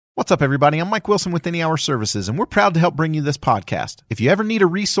What's up, everybody? I'm Mike Wilson with Any Hour Services, and we're proud to help bring you this podcast. If you ever need a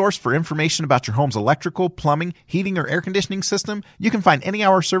resource for information about your home's electrical, plumbing, heating, or air conditioning system, you can find Any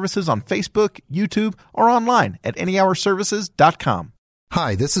Hour Services on Facebook, YouTube, or online at anyhourservices.com.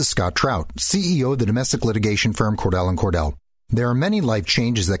 Hi, this is Scott Trout, CEO of the domestic litigation firm Cordell & Cordell. There are many life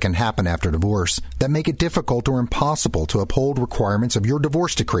changes that can happen after divorce that make it difficult or impossible to uphold requirements of your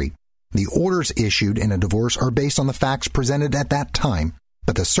divorce decree. The orders issued in a divorce are based on the facts presented at that time,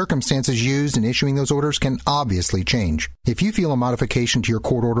 but the circumstances used in issuing those orders can obviously change. If you feel a modification to your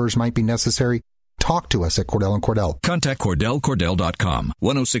court orders might be necessary, talk to us at Cordell & Cordell. Contact CordellCordell.com,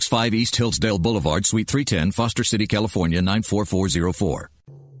 1065 East Hillsdale Boulevard, Suite 310, Foster City, California, 94404.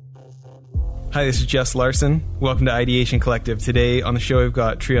 Hi, this is Jess Larson. Welcome to Ideation Collective. Today on the show, we've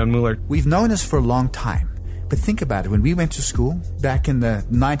got Treon Mueller. We've known this for a long time, but think about it. When we went to school back in the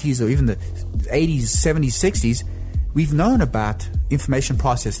 90s or even the 80s, 70s, 60s, we've known about information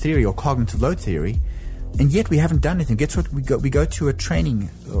process theory or cognitive load theory, and yet we haven't done anything. Guess what? We go to a training,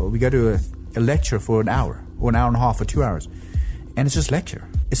 or we go to a lecture for an hour, or an hour and a half, or 2 hours, and it's just lecture.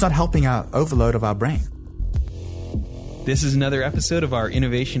 It's not helping our overload of our brain. This is another episode of our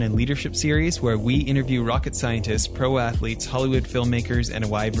Innovation and Leadership series where we interview rocket scientists, pro athletes, Hollywood filmmakers, and a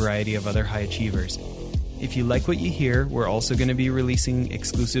wide variety of other high achievers. If you like what you hear, we're also going to be releasing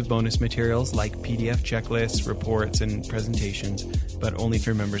exclusive bonus materials like PDF checklists, reports, and presentations, but only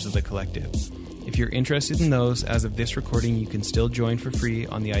for members of the collective. If you're interested in those, as of this recording, you can still join for free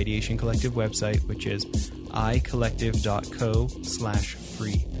on the Ideation Collective website, which is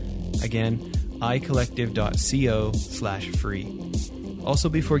icollective.co/free. Again, icollective.co/free. Also,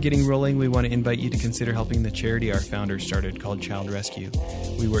 before getting rolling, we want to invite you to consider helping the charity our founders started called Child Rescue.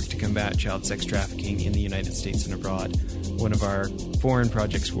 We work to combat child sex trafficking in the United States and abroad. One of our foreign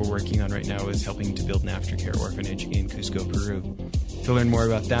projects we're working on right now is helping to build an aftercare orphanage in Cusco, Peru. To learn more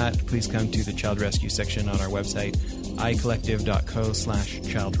about that, please come to the Child Rescue section on our website,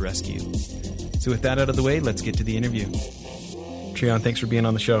 icollective.co/childrescue. So with that out of the way, let's get to the interview. Treon, thanks for being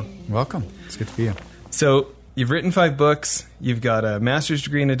on the show. Welcome. It's good to be here. So, you've written 5 books. You've got a master's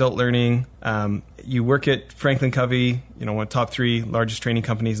degree in adult learning. You work at Franklin Covey, one of the top 3 largest training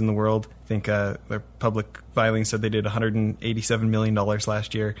companies in the world. I think their public filing said they did $187 million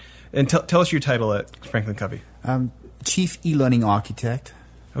last year. And tell us your title at Franklin Covey. Chief E-Learning Architect.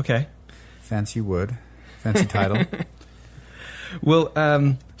 Okay. Fancy word. Fancy title. Well,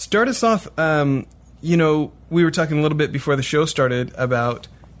 start us off. We were talking a little bit before the show started about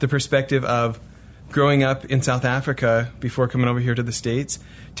the perspective of growing up in South Africa before coming over here to the States.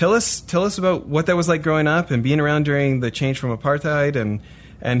 Tell us about what that was like growing up and being around during the change from apartheid,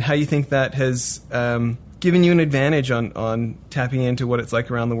 and how you think that has given you an advantage on tapping into what it's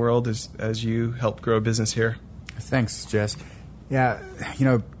like around the world as you help grow a business here. Thanks, Jess. Yeah,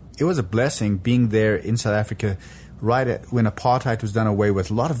 it was a blessing being there in South Africa when apartheid was done away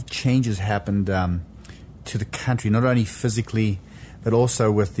with. A lot of changes happened to the country, not only physically, but also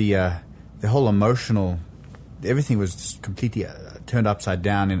with the whole emotional. Everything was completely turned upside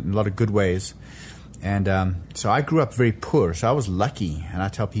down in a lot of good ways. And so I grew up very poor, so I was lucky. And I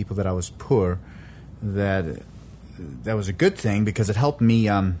tell people that I was poor, that was a good thing because it helped me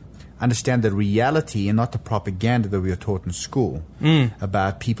understand the reality and not the propaganda that we were taught in school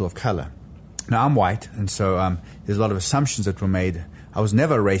about people of color. Now, I'm white, and so there's a lot of assumptions that were made. I was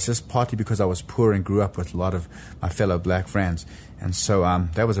never a racist, partly because I was poor and grew up with a lot of my fellow black friends. And so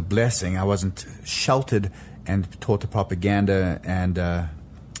that was a blessing. I wasn't sheltered and taught the propaganda, and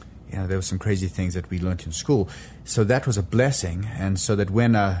there were some crazy things that we learned in school. So that was a blessing. And so that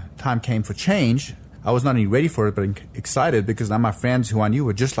when time came for change, I was not only ready for it, but excited, because now my friends who I knew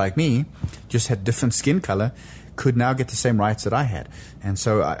were just like me, just had different skin color, could now get the same rights that I had. And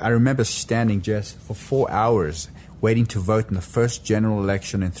so I remember standing just for 4 hours waiting to vote in the first general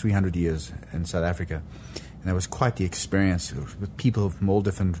election in 300 years in South Africa. And it was quite the experience with people from all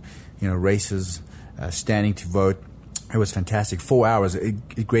different races standing to vote. It was fantastic. 4 hours. It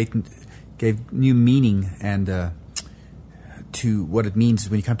gave new meaning and to what it means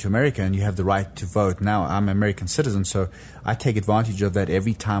when you come to America and you have the right to vote. Now, I'm an American citizen, so I take advantage of that.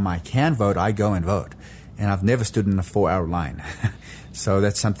 Every time I can vote, I go and vote. And I've never stood in a 4-hour line. So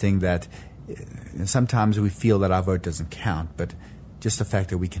that's something that sometimes we feel that our vote doesn't count, but just the fact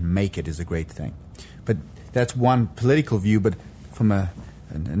that we can make it is a great thing. But that's one political view, but from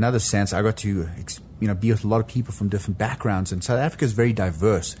another sense, I got to be with a lot of people from different backgrounds, and South Africa is very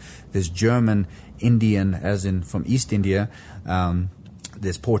diverse. There's German, Indian, as in from East India,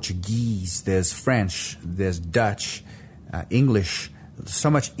 there's Portuguese, there's French, there's Dutch, English, so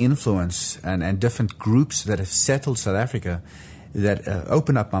much influence and different groups that have settled South Africa. that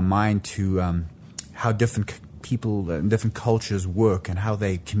open up my mind to how different people and different cultures work and how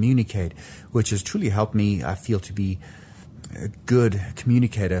they communicate, which has truly helped me, I feel, to be a good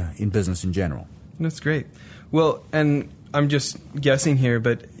communicator in business in general. That's great. Well, and I'm just guessing here,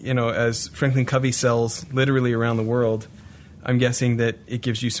 but as Franklin Covey sells literally around the world, I'm guessing that it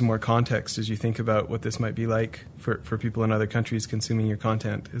gives you some more context as you think about what this might be like for people in other countries consuming your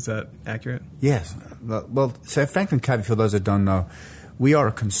content. Is that accurate? Yes. Well, so Franklin Covey, for those that don't know, we are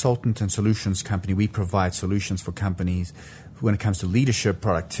a consultant and solutions company. We provide solutions for companies when it comes to leadership,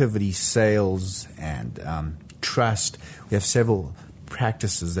 productivity, sales, and trust. We have several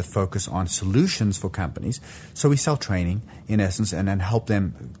practices that focus on solutions for companies. So we sell training, in essence, and then help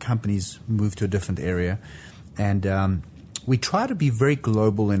companies move to a different area. And we try to be very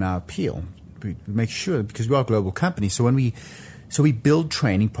global in our appeal. We make sure, because we are a global company, so we build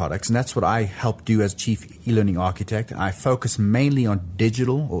training products, and that's what I help do as Chief E-Learning Architect. I focus mainly on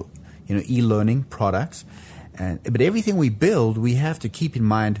digital or e-learning products. But everything we build, we have to keep in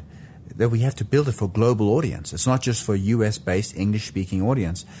mind that we have to build it for a global audience. It's not just for a US-based English-speaking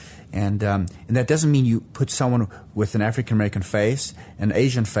audience. And that doesn't mean you put someone with an African-American face, an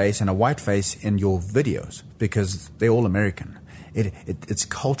Asian face, and a white face in your videos, because they're all American. It's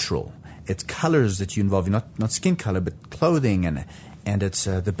cultural. It's colors that you involve, not skin color, but clothing, and it's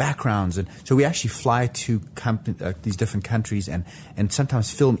the backgrounds. And so we actually fly to these different countries and sometimes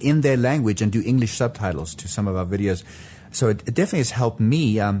film in their language and do English subtitles to some of our videos. So it definitely has helped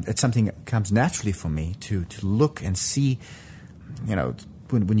me. It's something that comes naturally for me to look and see,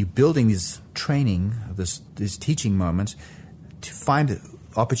 when you're building these training, these teaching moments, to find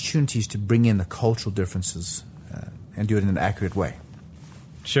opportunities to bring in the cultural differences and do it in an accurate way.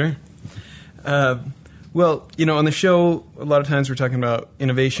 Sure. Well, on the show, a lot of times we're talking about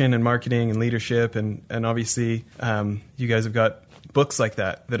innovation and marketing and leadership, and obviously you guys have got books like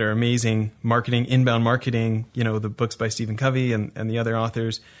that are amazing marketing, inbound marketing, the books by Stephen Covey and the other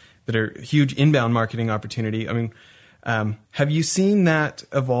authors that are huge inbound marketing opportunity. I mean, have you seen that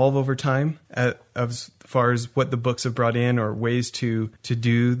evolve over time as far as what the books have brought in or ways to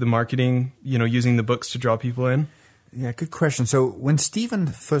do the marketing, using the books to draw people in? Yeah, good question. So when Stephen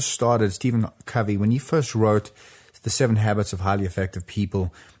Covey, when he first wrote The 7 Habits of Highly Effective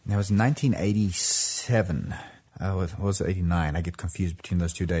People, that was 1987. Or was it 89? I get confused between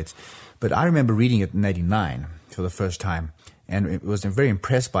those two dates. But I remember reading it in 89 for the first time, and I was very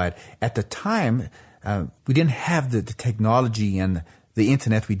impressed by it. At the time, we didn't have the technology and the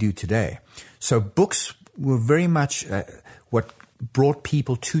internet we do today. So books were very much what brought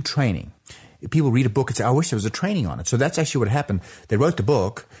people to training. People read a book and say, I wish there was a training on it. So that's actually what happened. They wrote the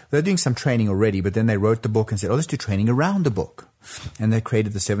book. They're doing some training already, but then they wrote the book and said, let's do training around the book. And they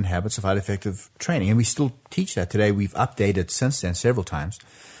created the 7 Habits of Highly Effective Training. And we still teach that today. We've updated since then several times,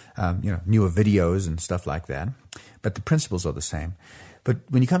 newer videos and stuff like that. But the principles are the same. But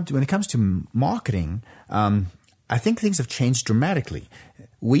when it comes to marketing, I think things have changed dramatically.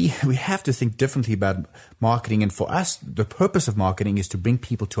 We have to think differently about marketing, and for us, the purpose of marketing is to bring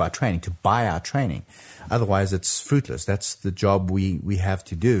people to our training, to buy our training. Otherwise, it's fruitless. That's the job we have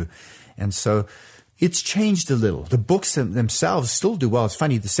to do. And so it's changed a little. The books themselves still do well. It's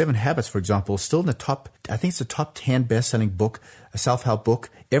funny, The 7 Habits, for example, is still in the top, I think it's the top 10 best-selling book, a self-help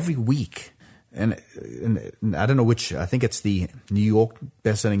book, every week. And I don't know which, I think it's the New York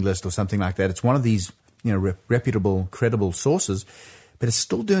best-selling list or something like that. It's one of these reputable, credible sources, but it's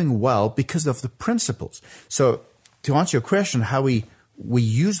still doing well because of the principles. So to answer your question, how we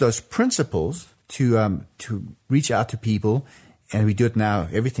use those principles to reach out to people, and we do it now,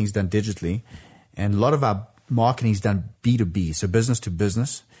 everything's done digitally, and a lot of our marketing is done B2B, so business to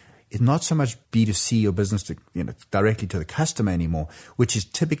business. It's not so much B2C or business to directly to the customer anymore, which is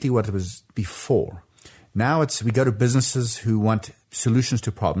typically what it was before. Now we go to businesses who want solutions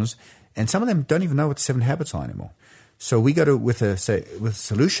to problems, and some of them don't even know what 7 habits are anymore. So we go with a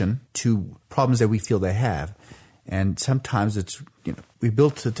solution to problems that we feel they have, and sometimes it's we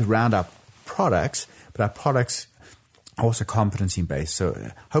built it around our products, but our products are also competency based. So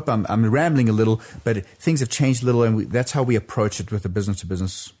I hope I'm rambling a little, but things have changed a little, and that's how we approach it with the business to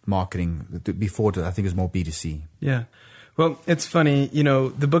business marketing. Before, I think it was more B2C. Yeah. Well, it's funny,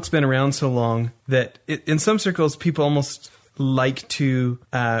 the book's been around so long that in some circles people almost like to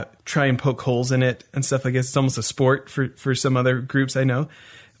try and poke holes in it and stuff like this. It's almost a sport for some other groups I know.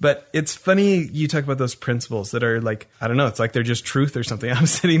 But it's funny you talk about those principles that are like, I don't know, it's like they're just truth or something. I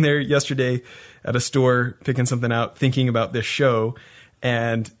was sitting there yesterday at a store picking something out, thinking about this show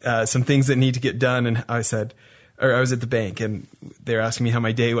and some things that need to get done. And I said, or I was at the bank, and they're asking me how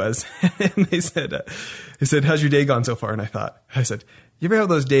my day was. And they said, how's your day gone so far? And I said, you ever have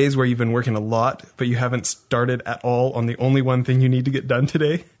those days where you've been working a lot, but you haven't started at all on the only one thing you need to get done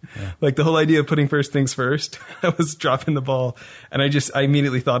today? Yeah. Like the whole idea of putting first things first, I was dropping the ball. And I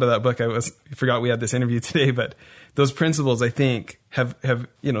immediately thought of that book. I forgot we had this interview today, but those principles, I think, have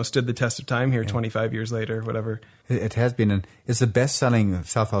stood the test of time here 25 years later, whatever. It has been, it's the best-selling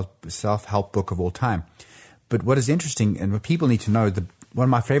self-help book of all time. But what is interesting, and what people need to know, one of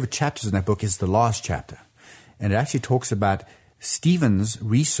my favorite chapters in that book is the last chapter. And it actually talks about Stephen's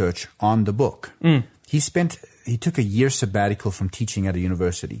research on the book. He took a year sabbatical from teaching at a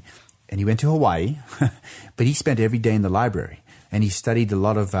university, and he went to Hawaii, but he spent every day in the library, and he studied a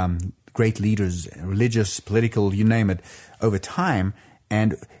lot of great leaders, religious, political, you name it, over time.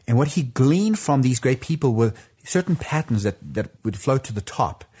 And what he gleaned from these great people were certain patterns that would float to the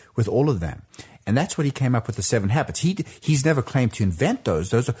top with all of them. And that's what he came up with the 7 habits. He's never claimed to invent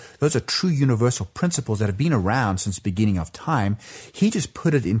those. Those are true universal principles that have been around since the beginning of time. He just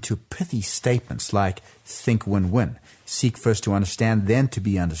put it into pithy statements like think win-win, seek first to understand, then to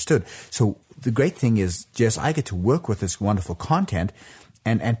be understood. So the great thing is, Jess, I get to work with this wonderful content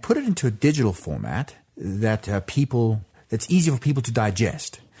and put it into a digital format that that's easy for people to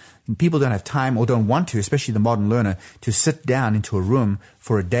digest. And people don't have time or don't want to, especially the modern learner, to sit down into a room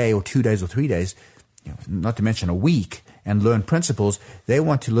for a day or 2 days or 3 days, not to mention a week, and learn principles. They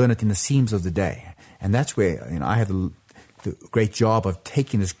want to learn it in the seams of the day. And that's where I have the great job of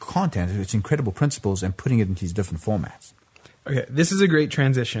taking this content, its incredible principles, and putting it into these different formats. Okay, this is a great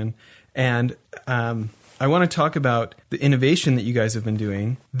transition. And I want to talk about the innovation that you guys have been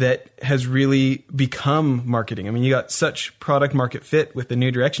doing that has really become marketing. I mean, you got such product market fit with the new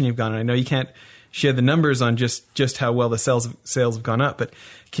direction you've gone. And I know you can't share the numbers on just how well the sales have gone up, but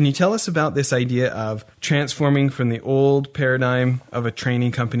can you tell us about this idea of transforming from the old paradigm of a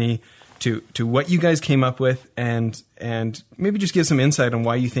training company to what you guys came up with, and maybe just give some insight on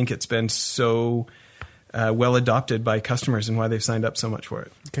why you think it's been so well adopted by customers and why they've signed up so much for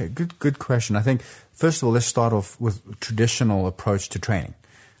it? Okay, good question. I think, first of all, let's start off with a traditional approach to training,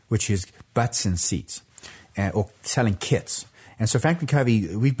 which is butts in seats, or selling kits. And so Franklin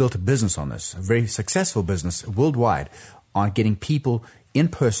Covey, we've built a business on this, a very successful business worldwide, on getting people in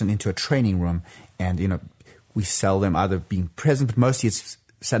person into a training room. And, we sell them either being present, but mostly it's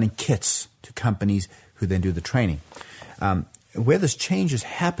selling kits to companies who then do the training. Where this change has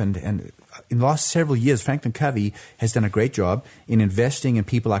happened, and in the last several years, Franklin Covey has done a great job in investing in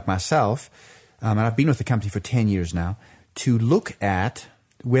people like myself, and I've been with the company for 10 years now, to look at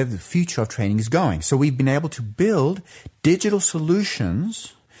where the future of training is going. So we've been able to build digital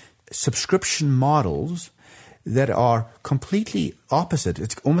solutions, subscription models that are completely opposite.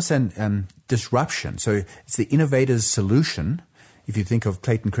 It's almost a disruption. So it's the innovator's solution, if you think of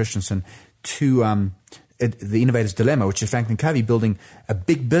Clayton Christensen, to the innovator's dilemma, which is Franklin Covey building a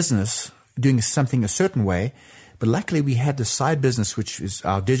big business, doing something a certain way. But luckily we had the side business, which is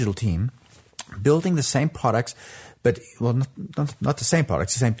our digital team, building the same products, but not the same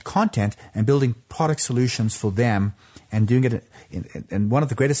products, the same content, and building product solutions for them and doing it. And one of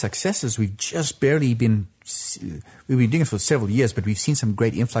the greatest successes, we've been doing it for several years, but we've seen some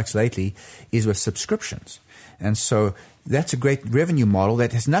great influx lately, is with subscriptions. And so that's a great revenue model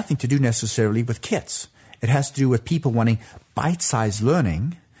that has nothing to do necessarily with kits. It has to do with people wanting bite-sized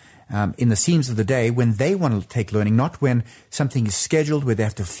learning in the seams of the day when they want to take learning, not when something is scheduled where they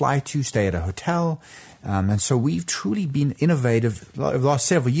have to fly to, stay at a hotel. And so we've truly been innovative over the last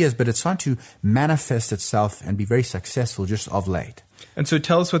several years, but it's starting to manifest itself and be very successful just of late. And so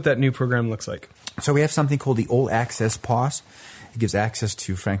tell us what that new program looks like. So we have something called the All Access Pass. It gives access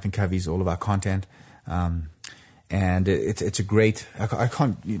to Franklin Covey's all of our content. And it's a great, I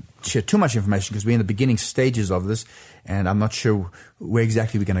can't share too much information because we're in the beginning stages of this, and I'm not sure where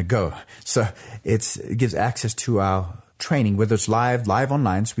exactly we're going to go. So it gives access to our training, whether it's live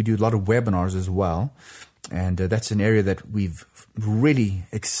online. So we do a lot of webinars as well. And that's an area that we've really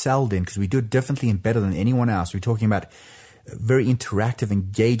excelled in because we do it differently and better than anyone else. We're talking about a very interactive,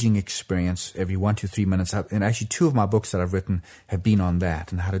 engaging experience every 1 to 3 minutes. And actually 2 of my books that I've written have been on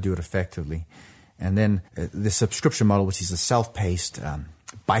that and how to do it effectively. And then the subscription model, which is a self-paced,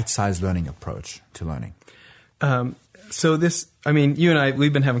 bite-sized learning approach to learning. So this, I mean, you and I,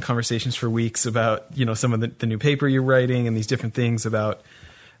 we've been having conversations for weeks about, some of the new paper you're writing and these different things about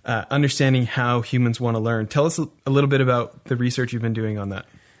understanding how humans want to learn. Tell us a little bit about the research you've been doing on that.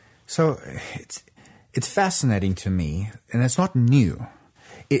 So it's fascinating to me, and it's not new.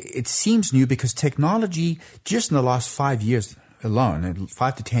 It seems new because technology, just in the last 5 years alone,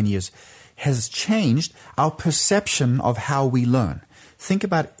 5 to 10 years, has changed our perception of how we learn. Think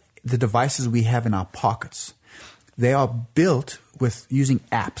about the devices we have in our pockets. They are built with using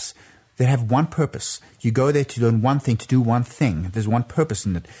apps. They have one purpose. You go there to learn one thing, to do one thing. There's one purpose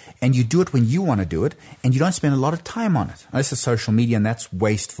in it. And you do it when you want to do it, and you don't spend a lot of time on it. This is social media, and that's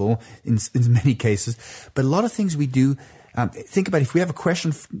wasteful in many cases. But a lot of things we do, think about if we have a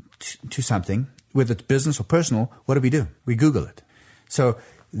question to something, whether it's business or personal, what do? We Google it. So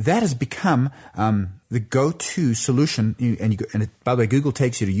that has become the go-to solution. By the way, Google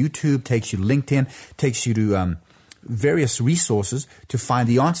takes you to YouTube, takes you to LinkedIn, takes you to various resources to find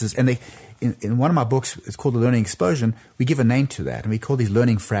the answers. And in one of my books, it's called The Learning Explosion, we give a name to that, and we call these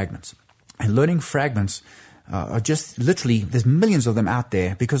learning fragments. And learning fragments are just literally, there's millions of them out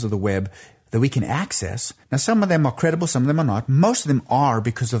there because of the web that we can access. Now, some of them are credible, some of them are not. Most of them are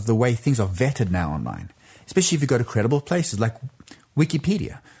because of the way things are vetted now online, especially if you go to credible places like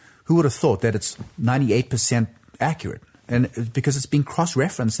Wikipedia. Who would have thought that it's 98% accurate? And because it's been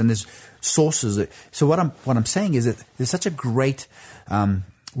cross-referenced and there's sources. So what I'm saying is that there's such a great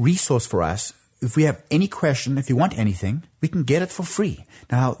resource for us. If we have any question, if you want anything, we can get it for free.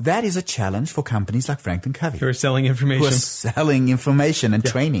 Now, that is a challenge for companies like Franklin Covey. Who are selling information. Who are selling information and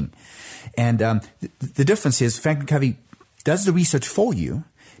training. And the difference is Franklin Covey does the research for you,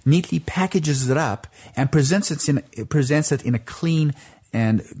 neatly packages it up, and presents it in a clean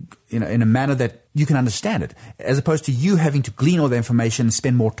and in a manner that you can understand it, as opposed to you having to glean all the information and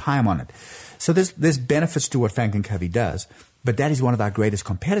spend more time on it. So there's benefits to what Franklin Covey does, but that is one of our greatest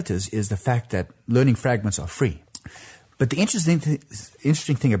competitors, is the fact that learning fragments are free. But the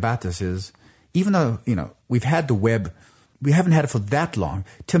interesting thing about this is, even though we've had the web, we haven't had it for that long.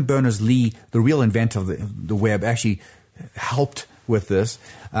 Tim Berners-Lee, the real inventor of the web, actually helped with this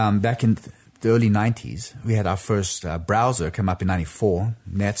back in the early 90s. We had our first browser come up in 94,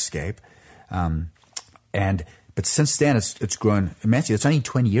 Netscape. But since then, it's grown immensely. It's only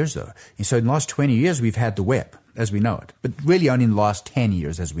 20 years, though. And so in the last 20 years, we've had the web as we know it. But really only in the last 10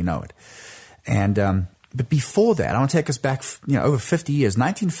 years as we know it. And but before that, I want to take us back over 50 years.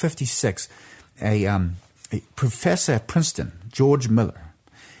 1956, a professor at Princeton, George Miller,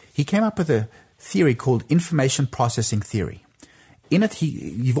 he came up with a theory called information processing theory. In it,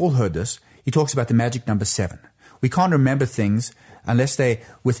 you've all heard this, he talks about the magic number 7. We can't remember things unless they're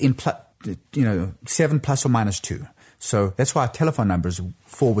within 7 plus or minus 2. So that's why our telephone numbers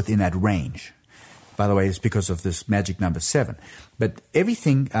fall within that range. By the way, it's because of this magic number 7. But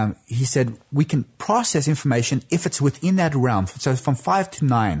everything, he said, we can process information if it's within that realm. So from 5 to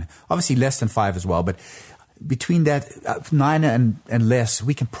 9, obviously less than 5 as well, but between that 9 and less,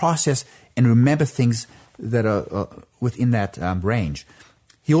 we can process and remember things that are within that range.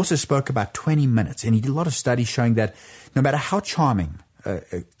 He also spoke about 20 minutes, and he did a lot of studies showing that no matter how charming a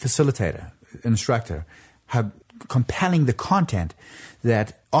facilitator, instructor, how compelling the content,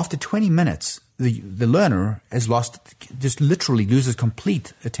 that after 20 minutes, the learner has just literally loses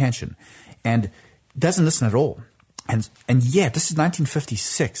complete attention and doesn't listen at all. And yet, this is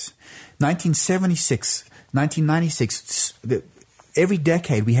 1956, 1976, 1996. Every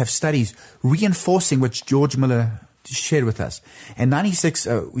decade we have studies reinforcing what George Miller shared with us. And 96,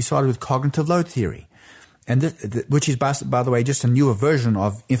 we started with cognitive load theory, and which is, by the way, just a newer version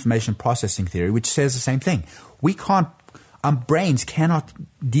of information processing theory, which says the same thing. Our brains cannot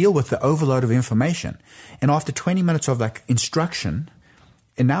deal with the overload of information. And after 20 minutes of instruction,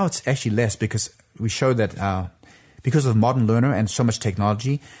 and now it's actually less because we show that because of modern learner and so much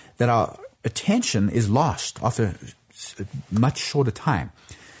technology, that our attention is lost after a much shorter time.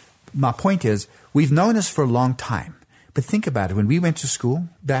 My point is, we've known this for a long time. But think about it. When we went to school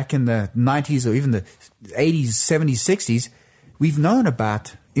back in the 90s or even the 80s, 70s, 60s, we've known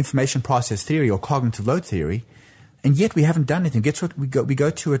about information process theory or cognitive load theory, and yet we haven't done anything. Guess what? We go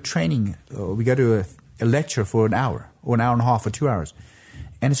to a training, or we go to a lecture for an hour or an hour and a half or 2 hours,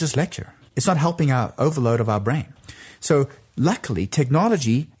 and it's just lecture. It's not helping our overload of our brain. So luckily,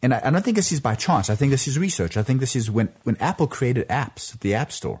 technology, and I don't think this is by chance. I think this is research. I think this is when Apple created apps at the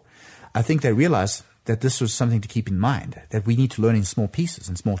App Store. I think they realized that this was something to keep in mind, that we need to learn in small pieces,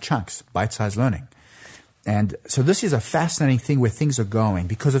 in small chunks, bite-sized learning. And so this is a fascinating thing where things are going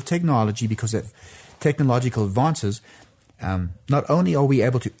because of technology, because of technological advances. Not only are we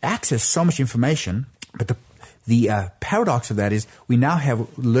able to access so much information, but the paradox of that is we now have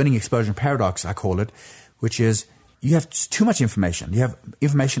learning explosion paradox, I call it, which is you have too much information. You have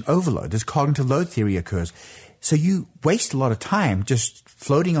information overload. This cognitive load theory occurs. So you waste a lot of time just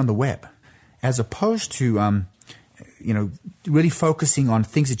floating on the web, as opposed to really focusing on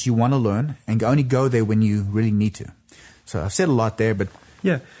things that you want to learn and only go there when you really need to. So I've said a lot there, but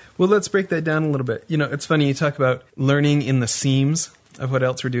yeah. Well, let's break that down a little bit. It's funny, you talk about learning in the seams of what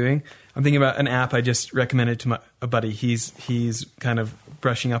else we're doing. I'm thinking about an app I just recommended to a buddy. He's kind of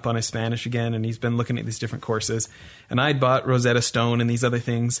brushing up on his Spanish again, and he's been looking at these different courses. And I'd bought Rosetta Stone and these other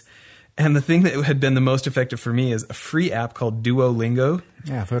things. And the thing that had been the most effective for me is a free app called Duolingo.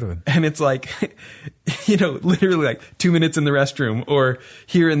 Yeah, I've heard of it. And it's like, literally like 2 minutes in the restroom, or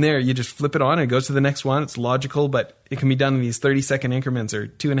here and there, you just flip it on and it goes to the next one. It's logical, but it can be done in these 30-second increments or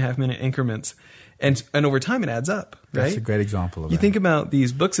 2.5-minute increments. And over time, it adds up, right? That's a great example of that. You think about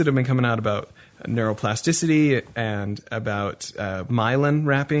these books that have been coming out about neuroplasticity and about myelin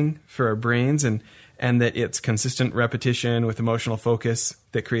wrapping for our brains, and that it's consistent repetition with emotional focus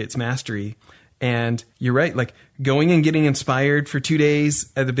that creates mastery. And you're right, like going and getting inspired for 2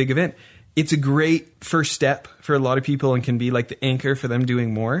 days at a big event, it's a great first step for a lot of people and can be like the anchor for them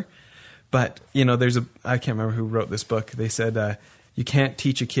doing more. But, I can't remember who wrote this book. They said, you can't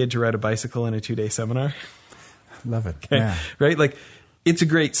teach a kid to ride a bicycle in a 2-day seminar. Love it. Okay. Yeah. Right? Like, it's a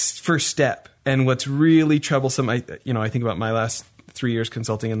great first step. And what's really troublesome, I think about my last 3 years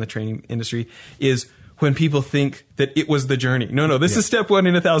consulting in the training industry, is when people think that it was the journey. No, this is step 1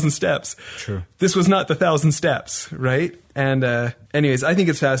 in 1,000 steps. True. This was not the 1,000 steps, right? And anyways, I think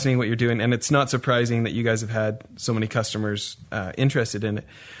it's fascinating what you're doing, and it's not surprising that you guys have had so many customers interested in it.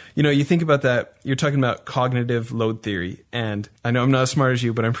 You think about that, you're talking about cognitive load theory, and I know I'm not as smart as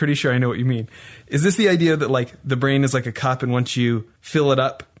you, but I'm pretty sure I know what you mean. Is this the idea that like the brain is like a cup, and once you fill it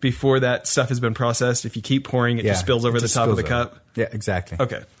up before that stuff has been processed, if you keep pouring, it just spills over the top of the cup? Yeah, exactly.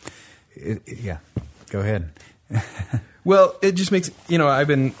 Okay. Yeah. Go ahead. Well, it just makes, I've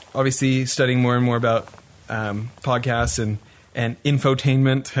been obviously studying more and more about podcasts and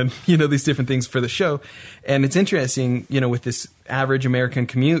infotainment and, these different things for the show. And it's interesting, with this average American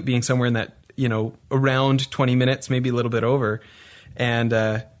commute being somewhere in that, around 20 minutes, maybe a little bit over. And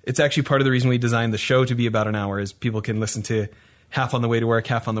it's actually part of the reason we designed the show to be about an hour, is people can listen to half on the way to work,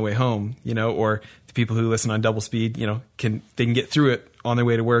 half on the way home, or the people who listen on double speed, they can get through it on their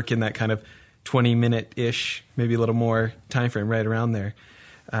way to work in that kind of 20-minute-ish, maybe a little more time frame, right around there.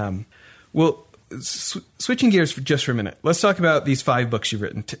 Switching gears just for a minute, let's talk about these 5 books you've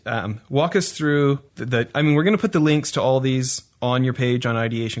written. Walk us through we're going to put the links to all these on your page on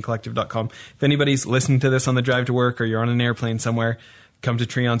ideationcollective.com. If anybody's listening to this on the drive to work, or you're on an airplane somewhere, come to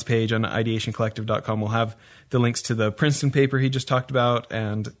Treon's page on ideationcollective.com. We'll have the links to the Princeton paper he just talked about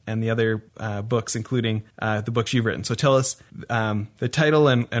and the other books, including the books you've written. So tell us the title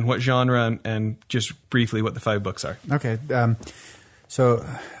and what genre, and just briefly what the 5 books are. Okay. So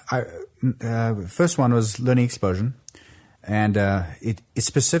first one was Learning Explosion, and it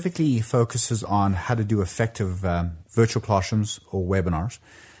specifically focuses on how to do effective virtual classrooms or webinars.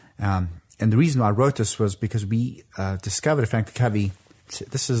 And the reason I wrote this was because we discovered at Franklin Covey,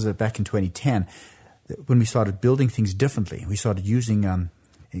 this is back in 2010, when we started building things differently. We started using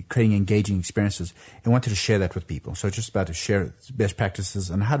creating engaging experiences, and wanted to share that with people. So it's just about to share best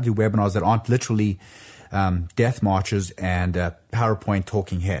practices on how to do webinars that aren't literally death marches and PowerPoint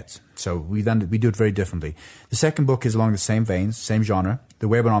talking heads. So we do it very differently. The second book is along the same veins, same genre, the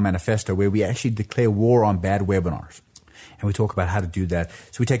Webinar Manifesto, where we actually declare war on bad webinars. And we talk about how to do that.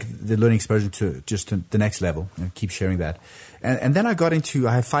 So we take the learning exposure to the next level and keep sharing that. And then I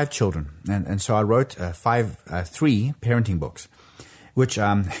have 5 children. And so I wrote 3 parenting books, which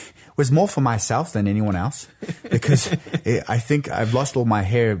was more for myself than anyone else, because I think I've lost all my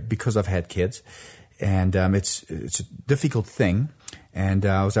hair because I've had kids. And it's a difficult thing. And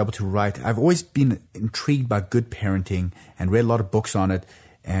I was able to write. I've always been intrigued by good parenting and read a lot of books on it.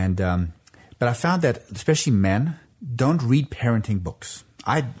 And but I found that especially men don't read parenting books.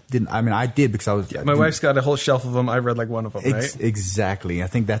 I didn't. I mean, I did because I was. My wife's got a whole shelf of them. I read like one of them, right? Exactly. I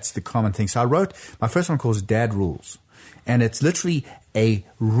think that's the common thing. So I wrote my first one called Dad Rules, and it's literally a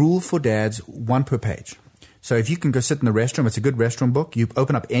rule for dads, 1 per page. So if you can go sit in the restroom, it's a good restroom book. You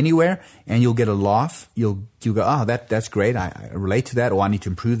open up anywhere and you'll get a laugh. You'll go, oh, that's great. I relate to that, or I need to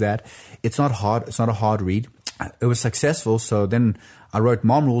improve that. It's not hard. It's not a hard read. It was successful. So then I wrote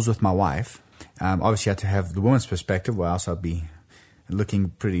Mom Rules with my wife. Obviously, I had to have the woman's perspective, or else I'd be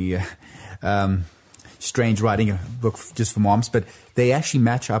looking pretty strange writing a book just for moms. But they actually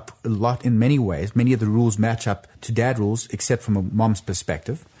match up a lot in many ways. Many of the rules match up to dad rules, except from a mom's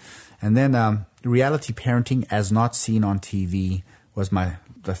perspective. And then Reality Parenting as Not Seen on TV was the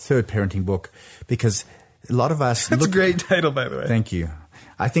 3rd parenting book, because a lot of us... That's a great title, by the way. Thank you.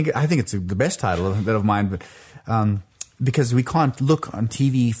 I think it's the best title of mine. But because we can't look on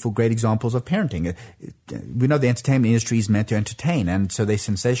TV for great examples of parenting. We know the entertainment industry is meant to entertain, and so they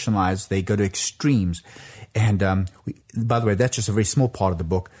sensationalize, they go to extremes. And by the way, that's just a very small part of the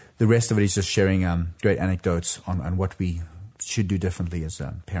book. The rest of it is just sharing great anecdotes on what we should do differently as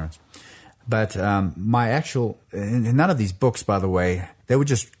parents. But my actual, none of these books, by the way, they were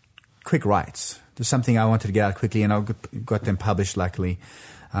just quick writes. There's something I wanted to get out quickly, and I got them published, luckily.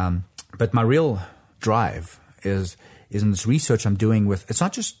 But my real drive is in this research I'm doing with, it's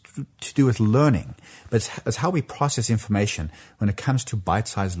not just to do with learning, but it's how we process information when it comes to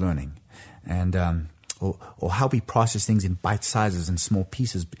bite-sized learning, and or how we process things in bite sizes and small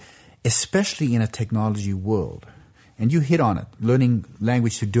pieces, especially in a technology world. And you hit on it, learning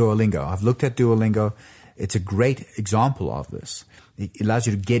language through Duolingo. I've looked at Duolingo. It's a great example of this. It allows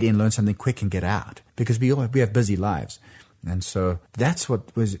you to get in, learn something quick, and get out, because we have busy lives. And so that's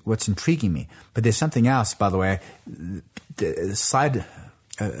what's intriguing me. But there's something else, by the way, the side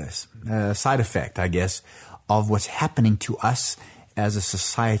effect, I guess, of what's happening to us as a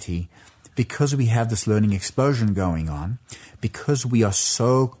society, because we have this learning explosion going on, because we are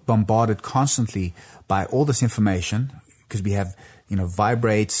so bombarded constantly by all this information, because we have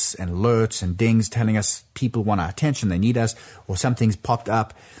vibrates and alerts and dings telling us people want our attention, they need us, or something's popped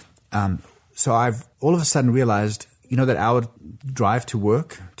up. So I've all of a sudden realized, that hour drive to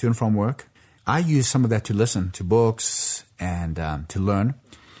and from work, I use some of that to listen to books and to learn.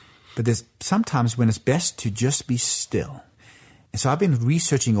 But there's sometimes when it's best to just be still. And so I've been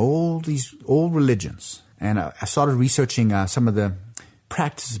researching all religions. And I started researching some of the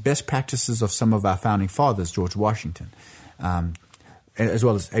best practices of some of our founding fathers, George Washington, as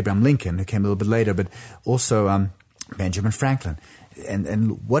well as Abraham Lincoln, who came a little bit later, but also Benjamin Franklin.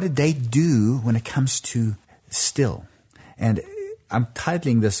 And what did they do when it comes to still? And I'm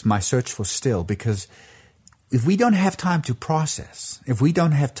titling this My Search for Still, because if we don't have time to process, if we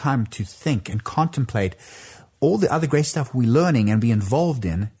don't have time to think and contemplate all the other great stuff we're learning and be involved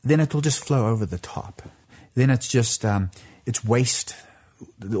in, then it will just flow over the top. Then it's just, it's waste.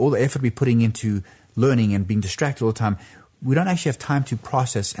 All the effort we're putting into learning and being distracted all the time, we don't actually have time to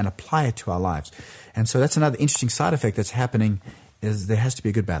process and apply it to our lives. And so that's another interesting side effect that's happening, is there has to be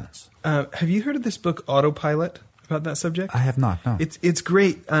a good balance. Have you heard of this book, Autopilot, about that subject? I have not, no. It's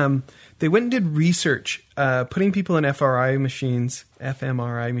great. They went and did research, putting people in fMRI machines,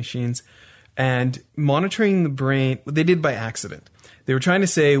 and monitoring the brain. They did by accident. They were trying to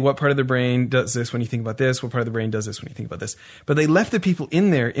say what part of the brain does this when you think about this, what part of the brain does this when you think about this. But they left the people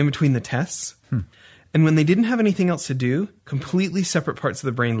in there in between the tests. And when they didn't have anything else to do, completely separate parts of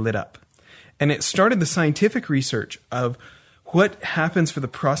the brain lit up. And it started the scientific research of what happens for the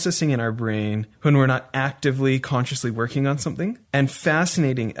processing in our brain when we're not actively, consciously working on something. And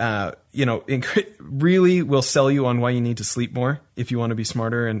fascinating, really will sell you on why you need to sleep more if you want to be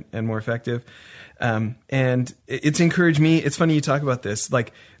smarter and more effective. And it's encouraged me. It's funny you talk about this.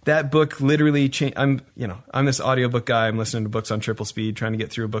 Like, that book literally changed. I'm this audiobook guy. I'm listening to books on triple speed, trying to get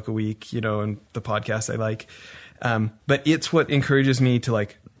through a book a week, and the podcast I like. But it's what encourages me to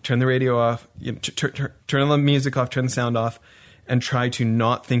turn the radio off, turn the music off, turn the sound off, and try to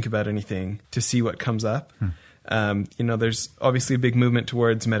not think about anything to see what comes up. There's obviously a big movement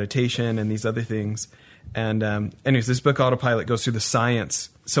towards meditation and these other things. And anyways, this book, Autopilot, goes through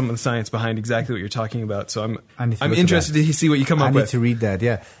some of the science behind exactly what you're talking about. So I'm interested to see what you come up with. I need to read that,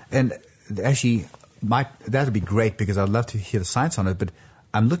 yeah. And actually, that would be great, because I'd love to hear the science on it. But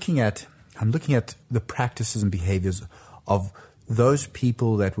I'm looking at the practices and behaviors of those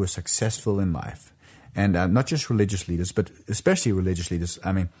people that were successful in life. And not just religious leaders, but especially religious leaders.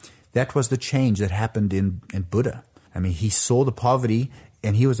 I mean, that was the change that happened in Buddha. I mean, he saw the poverty,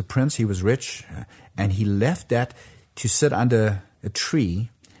 and he was a prince, he was rich, and he left that to sit under a tree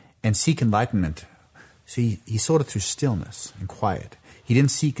and seek enlightenment. So he sought it through stillness and quiet. He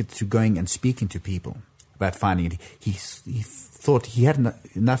didn't seek it through going and speaking to people about finding it. He thought he had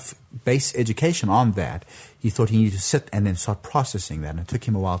enough base education on that. He thought he needed to sit and then start processing that, and it took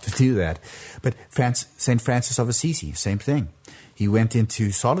him a while to do that. But St. Francis of Assisi, same thing. He went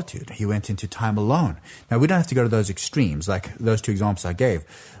into solitude. He went into time alone. Now, we don't have to go to those extremes, like those two examples I gave.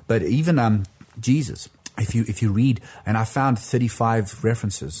 But even Jesus, if you read, and I found 35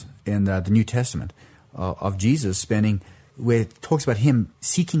 references in the New Testament of Jesus spending, where it talks about him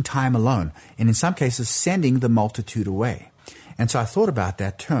seeking time alone, and in some cases sending the multitude away. And so I thought about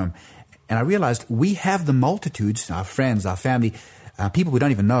that term, and I realized we have the multitudes, our friends, our family, people we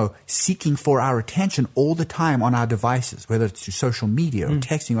don't even know, seeking for our attention all the time on our devices, whether it's through social media or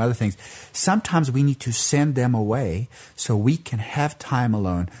texting or other things. Sometimes we need to send them away so we can have time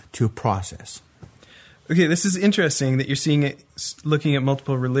alone to process. Okay, this is interesting that you're seeing it, looking at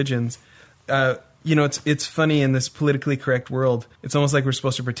multiple religions. It's funny in this politically correct world. It's almost like we're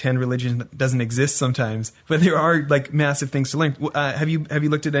supposed to pretend religion doesn't exist sometimes, but there are like massive things to learn. Have you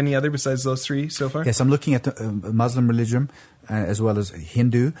looked at any other besides those three so far? Yes, I'm looking at the Muslim religion as well as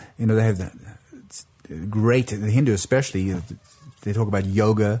Hindu. They have the Hindu especially. They talk about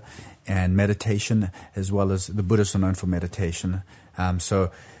yoga and meditation, as well as the Buddhists are known for meditation.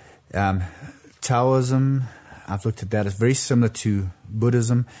 Taoism, I've looked at that. It's very similar to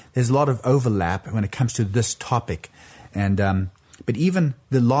Buddhism. There's a lot of overlap when it comes to this topic. But even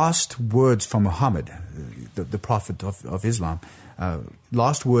the last words from Muhammad, the prophet of Islam,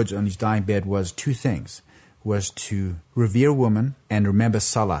 last words on his dying bed was two things, was to revere women and remember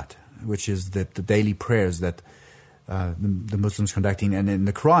salat, which is the daily prayers that the Muslims conducting. And in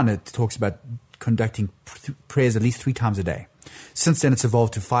the Quran, it talks about conducting prayers at least 3 times a day. Since then, it's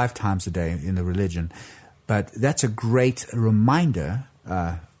evolved to 5 times a day in the religion. But that's a great reminder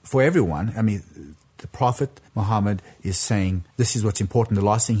for everyone. I mean, the Prophet Muhammad is saying this is what's important. The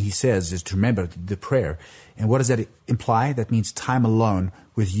last thing he says is to remember the prayer. And what does that imply? That means time alone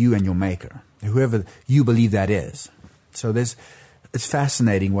with you and your Maker, whoever you believe that is. So it's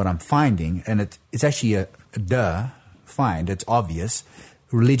fascinating what I'm finding, and it's actually a find. It's obvious.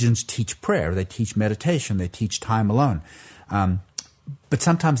 Religions teach prayer. They teach meditation. They teach time alone. But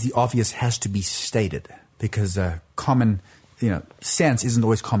sometimes the obvious has to be stated because common sense isn't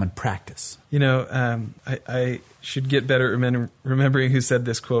always common practice. I should get better at remembering who said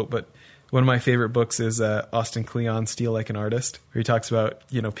this quote, but one of my favorite books is Austin Kleon, Steal Like an Artist, where he talks about,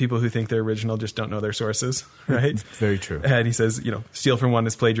 people who think they're original just don't know their sources, right? Very true. And he says, steal from one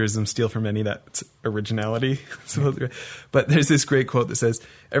is plagiarism, steal from any, that's originality. But there's this great quote that says,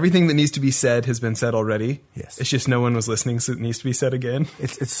 everything that needs to be said has been said already. Yes. It's just no one was listening, so it needs to be said again.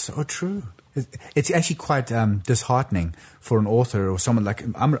 It's so true. It's actually quite disheartening for an author or someone like,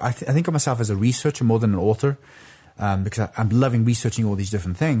 I think of myself as a researcher more than an author, because I'm loving researching all these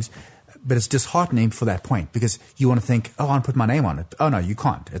different things. But it's disheartening for that point because you want to think, I want to put my name on it. Oh, no, you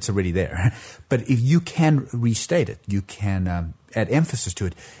can't. It's already there. But if you can restate it, you can add emphasis to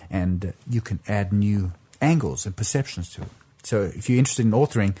it, and you can add new angles and perceptions to it. So if you're interested in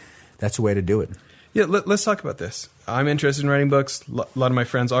authoring, that's a way to do it. Yeah, let's talk about this. I'm interested in writing books. A lot of my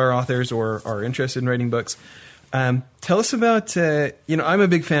friends are authors or are interested in writing books. Tell us about, I'm a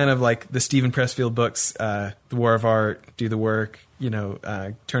big fan of like the Stephen Pressfield books, The War of Art, Do the Work,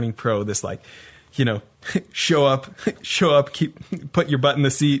 Turning Pro, this show up, put your butt in the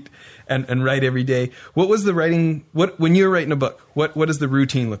seat and write every day. What was the writing, when you were writing a book, what does the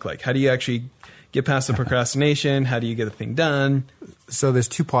routine look like? How do you actually get past the procrastination? How do you get the thing done? So there's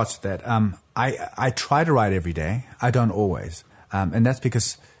 2 parts to that. I try to write every day. I don't always. And that's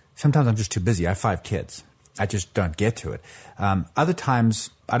because sometimes I'm just too busy. I have 5 kids. I just don't get to it. Other times,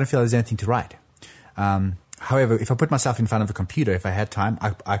 I don't feel there's anything to write. However, if I put myself in front of a computer, if I had time,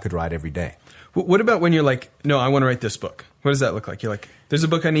 I could write every day. What about when you're like, no, I want to write this book? What does that look like? You're like, there's a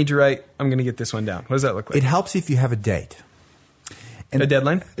book I need to write. I'm going to get this one down. What does that look like? It helps if you have a date. A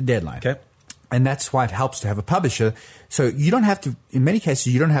deadline? A deadline. Okay. And that's why it helps to have a publisher. So you don't have to, in many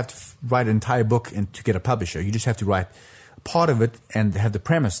cases, you don't have to write an entire book to get a publisher. You just have to write part of it and have the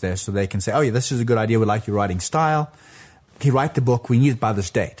premise there so they can say, oh, yeah, this is a good idea. We like your writing style. Okay, write the book. We need it by this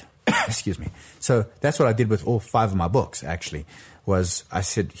date. Excuse me. So that's what I did with all 5 of my books, actually, was I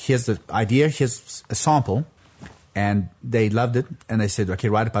said, here's the idea, here's a sample, and they loved it, and they said, okay,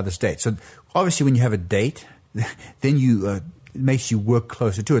 write it by this date. So obviously when you have a date, then it makes you work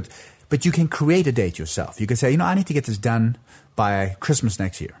closer to it. But you can create a date yourself. You can say, I need to get this done by Christmas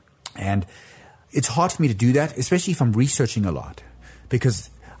next year. And it's hard for me to do that, especially if I'm researching a lot, because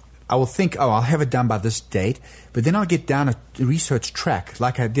I will think, I'll have it done by this date, but then I'll get down a research track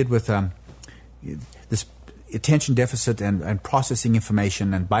like I did with this attention deficit and processing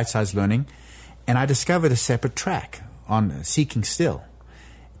information and bite-sized learning, and I discovered a separate track on seeking still.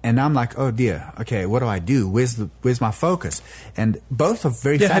 And I'm like, oh dear, okay, what do I do? Where's my focus? And both are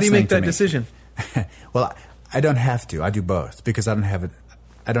very fascinating. How do you make that decision? Well, I don't have to. I do both because I don't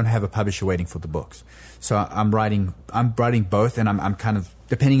have a publisher waiting for the books. So I'm writing both, and I'm kind of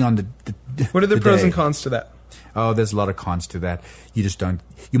depending on the what are the pros day. and cons to that? Oh, there's a lot of cons to that.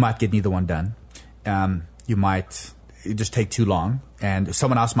 You might get neither one done. It just take too long, and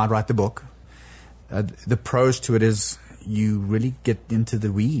someone else might write the book. The pros to it is you really get into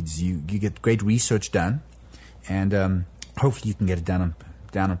the weeds. You get great research done, and hopefully you can get it down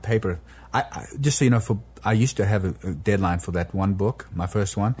on paper. I just so you know, I used to have a deadline for that one book, my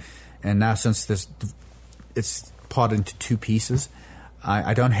first one, and now since it's parted into 2 pieces,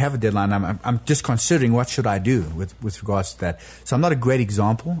 I don't have a deadline. I'm just considering what should I do with regards to that. So I'm not a great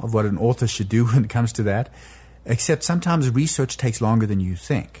example of what an author should do when it comes to that, except sometimes research takes longer than you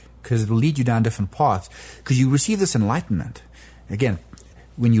think because it will lead you down different paths because you receive this enlightenment. Again,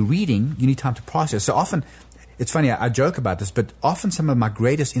 when you're reading, you need time to process. So often, it's funny, I joke about this, but often some of my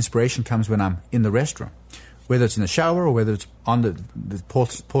greatest inspiration comes when I'm in the restroom, whether it's in the shower or whether it's on the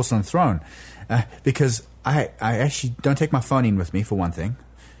porcelain throne, because I actually don't take my phone in with me, for one thing.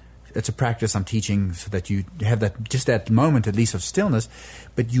 It's a practice I'm teaching so that you have that moment at least of stillness,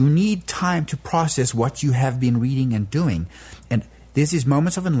 but you need time to process what you have been reading and doing. And there's these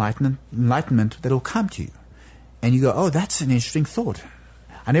moments of enlightenment that will come to you. And you go, oh, that's an interesting thought.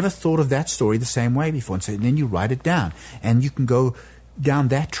 I never thought of that story the same way before. And so then you write it down, and you can go down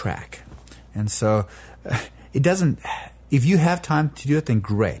that track. And so it doesn't, if you have time to do it, then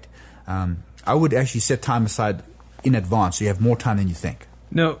great. I would actually set time aside in advance so you have more time than you think.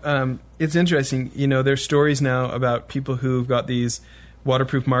 No, it's interesting. You know, there's stories now about people who've got these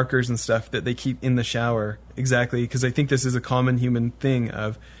waterproof markers and stuff that they keep in the shower. Exactly, because I think this is a common human thing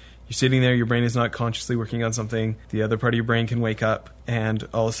of you're sitting there, your brain is not consciously working on something, the other part of your brain can wake up, and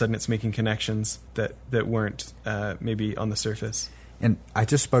all of a sudden it's making connections that weren't maybe on the surface. And I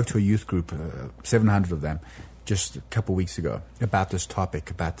just spoke to a youth group, 700 of them, just a couple of weeks ago about this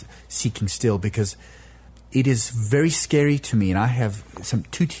topic, about seeking still, because it is very scary to me. And I have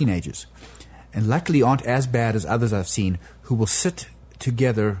two teenagers, and luckily aren't as bad as others I've seen, who will sit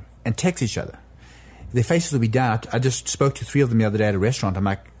together and text each other. Their faces will be down. I just spoke to 3 of them the other day at a restaurant. I'm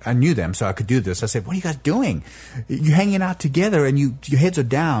like, I knew them, so I could do this. I said, what are you guys doing? You're hanging out together, and your heads are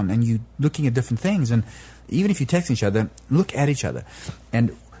down, and you're looking at different things. And even if you text each other, look at each other.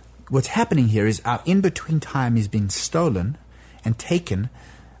 And what's happening here is our in-between time is being stolen and taken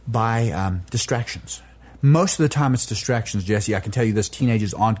by distractions. Most of the time it's distractions, Jesse. I can tell you this,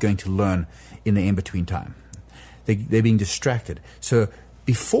 teenagers aren't going to learn in the in-between time. They're being distracted. So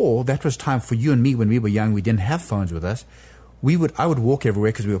before, that was time for you and me when we were young. We didn't have phones with us. I would walk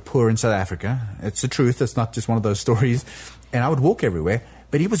everywhere because we were poor in South Africa. It's the truth. It's not just one of those stories. And I would walk everywhere.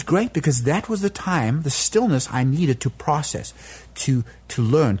 But it was great because that was the time, the stillness I needed to process, to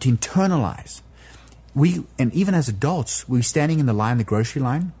learn, to internalize. And even as adults, we're standing in the line, the grocery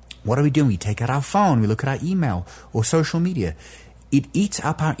line. What are we doing? We take out our phone. We look at our email or social media. It eats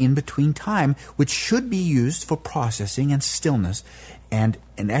up our in-between time, which should be used for processing and stillness and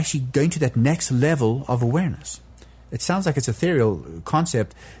actually going to that next level of awareness. It sounds like it's a ethereal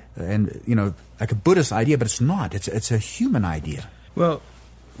concept and, like a Buddhist idea, but it's not. It's a human idea. Well,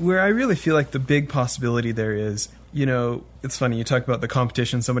 where I really feel like the big possibility there is, it's funny, you talk about the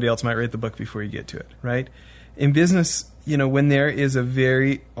competition, somebody else might write the book before you get to it, right? In business, when there is a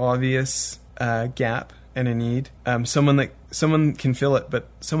very obvious gap and a need, someone can fill it, but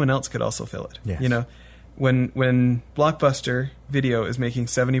someone else could also fill it. Yes. When Blockbuster Video is making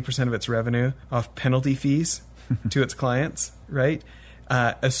 70% of its revenue off penalty fees to its clients, right?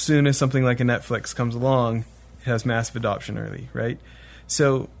 As soon as something like a Netflix comes along, it has massive adoption early, right?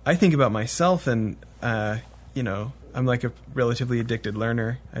 So I think about myself and, I'm like a relatively addicted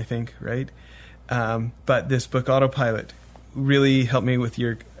learner, I think, right? But this book, Autopilot, really helped me with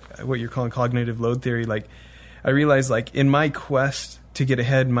what you're calling cognitive load theory. Like, I realized, like, in my quest to get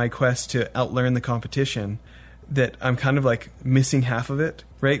ahead, my quest to outlearn the competition, that I'm kind of like missing half of it,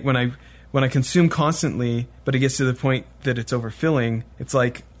 right? When I consume constantly, but it gets to the point that it's overfilling, it's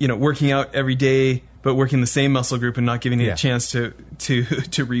like, working out every day, but working the same muscle group and not giving it a chance to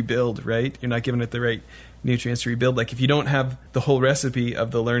rebuild, right? You're not giving it the right nutrients to rebuild. Like, if you don't have the whole recipe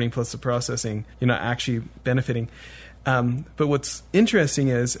of the learning plus the processing, you're not actually benefiting. But what's interesting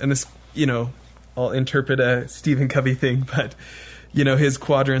is, and this, I'll interpret a Stephen Covey thing, but, his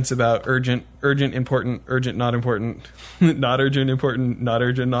quadrants about urgent, important, urgent, not important, not urgent, important, not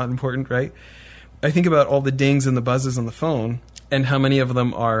urgent, not important, right? I think about all the dings and the buzzes on the phone and how many of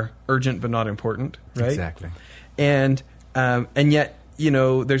them are urgent but not important, right? Exactly. And yet,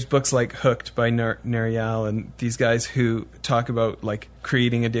 there's books like Hooked by Nariel and these guys who talk about like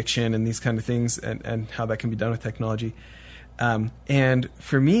creating addiction and these kind of things and how that can be done with technology. And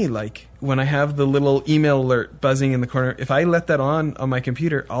for me, like, when I have the little email alert buzzing in the corner, if I let that on my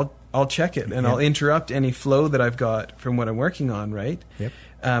computer, I'll check it and I'll interrupt any flow that I've got from what I'm working on, right? Yep.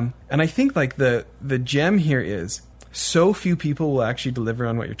 And I think like the gem here is so few people will actually deliver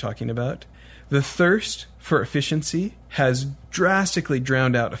on what you're talking about. The thirst for efficiency has drastically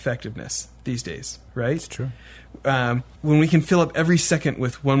drowned out effectiveness these days, right? It's true. When we can fill up every second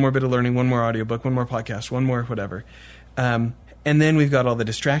with one more bit of learning, one more audiobook, one more podcast, one more whatever. And then we've got all the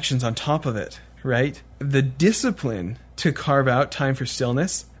distractions on top of it, right? The discipline to carve out time for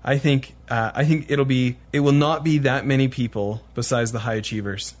stillness, I think it will not be that many people besides the high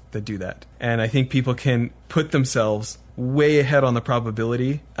achievers that do that. And I think people can put themselves way ahead on the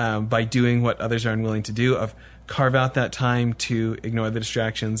probability by doing what others are unwilling to do, of carve out that time to ignore the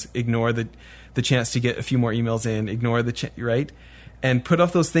distractions, ignore the chance to get a few more emails in, ignore right? And put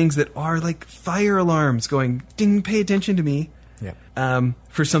off those things that are like fire alarms going, ding, pay attention to me,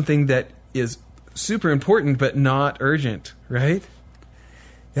 for something that is super important but not urgent, right?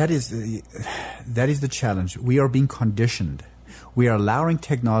 That is the challenge. We are being conditioned. We are allowing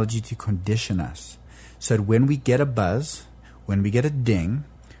technology to condition us so that when we get a buzz, when we get a ding,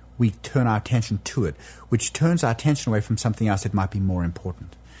 we turn our attention to it, which turns our attention away from something else that might be more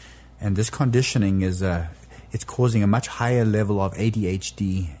important. And this conditioning is it's causing a much higher level of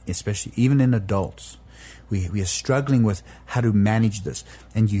ADHD, especially even in adults. We are struggling with how to manage this.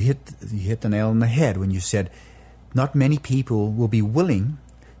 And you hit the nail on the head when you said not many people will be willing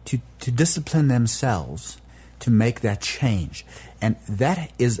to discipline themselves to make that change. And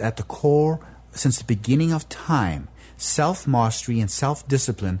that is at the core, since the beginning of time. Self-mastery and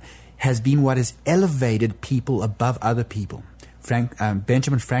self-discipline has been what has elevated people above other people.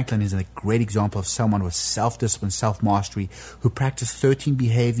 Benjamin Franklin is a great example of someone with self-discipline, self-mastery, who practiced 13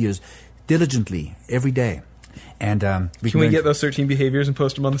 behaviors diligently every day. And can we get those 13 behaviors and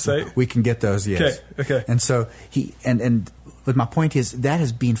post them on the site? We can get those, yes. Okay. And so but my point is that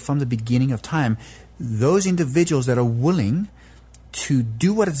has been from the beginning of time. Those individuals that are willing to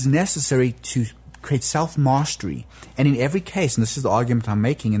do what is necessary to create self-mastery. And in every case, and this is the argument I'm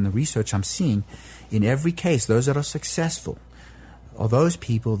making in the research I'm seeing, in every case, those that are successful are those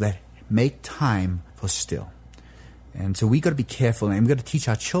people that make time for still. And so we've got to be careful, and we've got to teach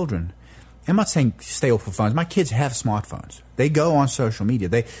our children. I'm not saying stay off of phones. My kids have smartphones. They go on social media.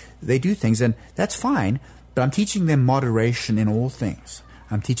 They do things, and that's fine, but I'm teaching them moderation in all things.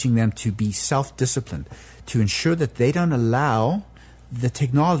 I'm teaching them to be self-disciplined, to ensure that they don't allow the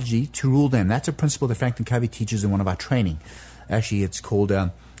technology to rule them. That's a principle that Franklin Covey teaches in one of our training. Actually, it's called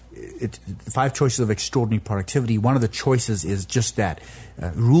 5 Choices of Extraordinary Productivity. One of the choices is just that.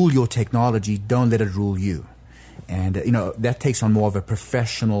 Rule your technology. Don't let it rule you. And, that takes on more of a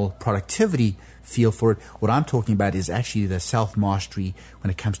professional productivity feel for it. What I'm talking about is actually the self-mastery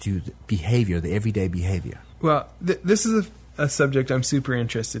when it comes to the behavior, the everyday behavior. Well, this is a subject I'm super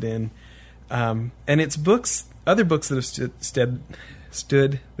interested in. And it's other books that have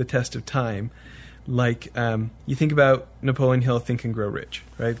stood the test of time. Like, you think about Napoleon Hill, Think and Grow Rich,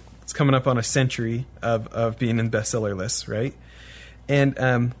 right? It's coming up on a century of being in bestseller lists, right?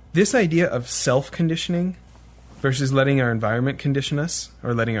 And this idea of self-conditioning versus letting our environment condition us,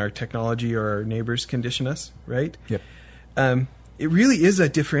 or letting our technology or our neighbors condition us, right? Yep. It really is a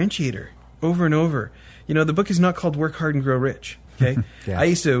differentiator over and over. The book is not called Work Hard and Grow Rich, okay? Yeah. I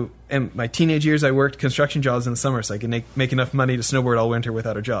used to, in my teenage years, I worked construction jobs in the summer so I could make enough money to snowboard all winter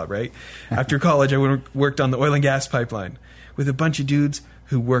without a job, right? After college, I worked on the oil and gas pipeline with a bunch of dudes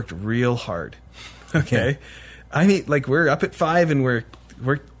who worked real hard, okay? I mean, like, we're up at 5 and we're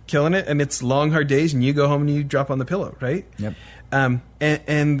killing it, and it's long, hard days, and you go home and you drop on the pillow, right? Yep.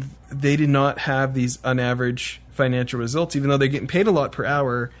 And they did not have these unaverage financial results, even though they're getting paid a lot per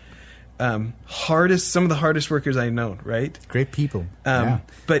hour. Some of the hardest workers I've known, right? Great people. But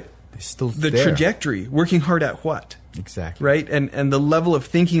they're still the there. trajectory, working hard at what? Exactly. Right? And the level of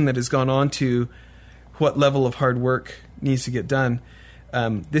thinking that has gone on to what level of hard work needs to get done.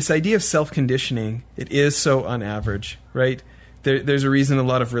 This idea of self-conditioning, it is so unaverage, right? There's a reason a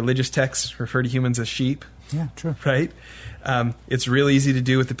lot of religious texts refer to humans as sheep. Yeah, true. Right? It's real easy to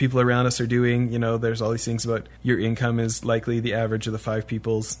do what the people around us are doing. There's all these things about your income is likely the average of the 5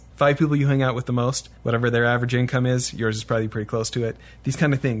 people you hang out with the most. Whatever their average income is, yours is probably pretty close to it. These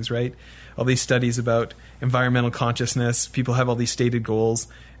kind of things, right? All these studies about environmental consciousness. People have all these stated goals.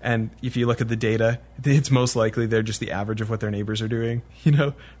 And if you look at the data, it's most likely they're just the average of what their neighbors are doing,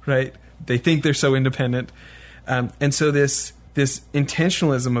 right? They think they're so independent. And so this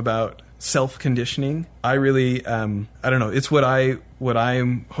intentionalism about self-conditioning, I really, I don't know, it's what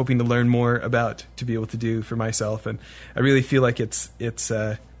I'm hoping to learn more about to be able to do for myself. And I really feel like it's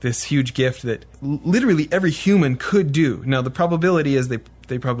this huge gift that literally every human could do. Now, the probability is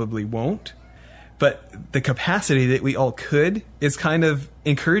they probably won't, but the capacity that we all could is kind of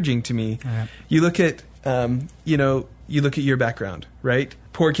encouraging to me. Yeah. You look at, you look at your background, right?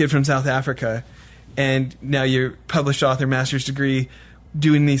 Poor kid from South Africa, and now you're published author, master's degree,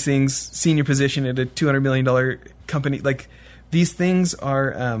 doing these things, senior position at a $200 million company. Like, these things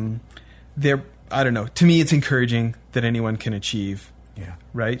are, I don't know. To me, it's encouraging that anyone can achieve. Yeah.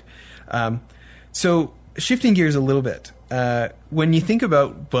 Right? So shifting gears a little bit, when you think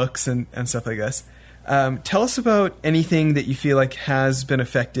about books and stuff like this, tell us about anything that you feel like has been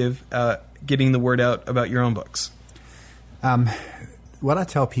effective getting the word out about your own books. What I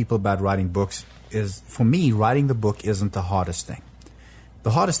tell people about writing books is, for me, writing the book isn't the hardest thing.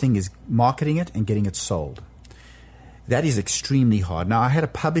 The hardest thing is marketing it and getting it sold. That is extremely hard. Now, I had a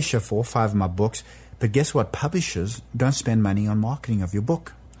publisher for all 5 of my books, but guess what? Publishers don't spend money on marketing of your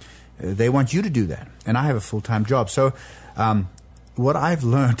book. They want you to do that, and I have a full-time job. So what I've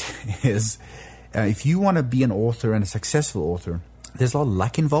learned is if you want to be an author and a successful author, there's a lot of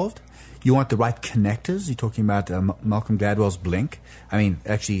luck involved. You want the right connectors. You're talking about Malcolm Gladwell's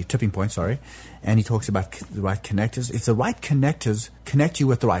Tipping Point, sorry. And he talks about the right connectors. If the right connectors connect you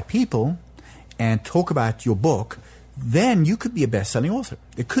with the right people and talk about your book, then you could be a best-selling author.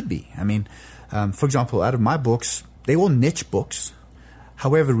 It could be. For example, out of my books, they're all niche books.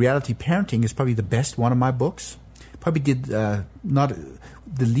 However, Reality Parenting is probably the best one of my books. Probably did not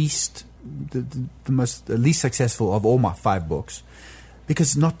the least successful of all my 5 books,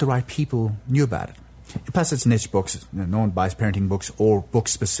 because not the right people knew about it. Plus, it's niche books. No one buys parenting books or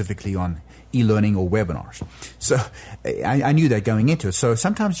books specifically on e-learning or webinars. So I knew that going into it. So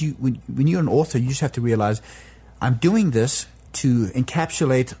sometimes when you're an author, you just have to realize, I'm doing this to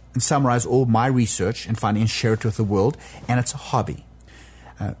encapsulate and summarize all my research and share it with the world, and it's a hobby.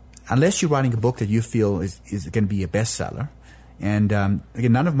 Unless you're writing a book that you feel is going to be a bestseller, and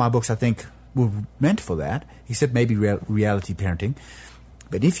again, none of my books, I think, were meant for that, except maybe Reality Parenting.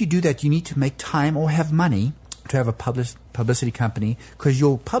 But if you do that, you need to make time or have money to have a publicity company, because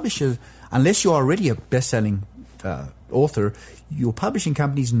your publisher, unless you're already a best-selling author, your publishing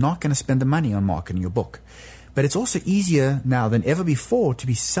company is not going to spend the money on marketing your book. But it's also easier now than ever before to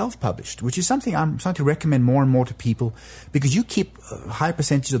be self-published, which is something I'm starting to recommend more and more to people, because you keep a high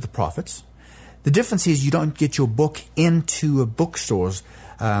percentage of the profits. The difference is you don't get your book into bookstores.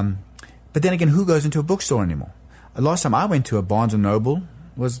 But then again, who goes into a bookstore anymore? The last time I went to a Barnes & Noble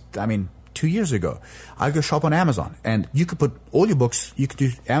was, 2 years ago. I go shop on Amazon, and you could put all your books, you could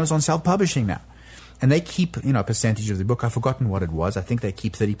do Amazon self-publishing now. And they keep, a percentage of the book. I've forgotten what it was. I think they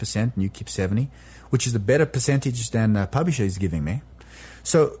keep 30% and you keep 70%, which is a better percentage than a publisher is giving me.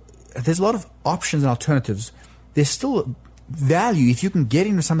 So there's a lot of options and alternatives. There's still value if you can get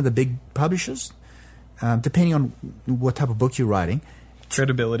into some of the big publishers, depending on what type of book you're writing.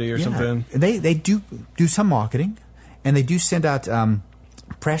 Credibility or something. They do some marketing, and they do send out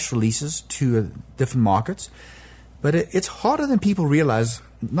press releases to different markets. But it's harder than people realize,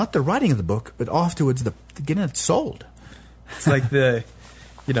 not the writing of the book, but afterwards the getting it sold. It's like the,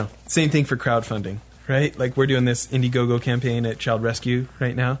 same thing for crowdfunding, right? Like, we're doing this Indiegogo campaign at Child Rescue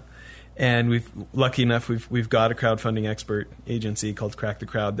right now, and we've got a crowdfunding expert agency called Crack the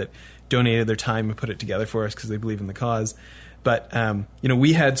Crowd that donated their time and put it together for us because they believe in the cause. But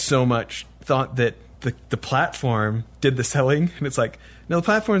we had so much thought that the platform did the selling, and it's like, no, the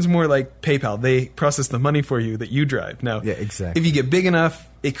platform's more like PayPal. They process the money for you that you drive. Now, yeah, exactly. If you get big enough,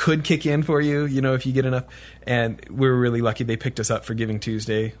 it could kick in for you, if you get enough. And we were really lucky. They picked us up for Giving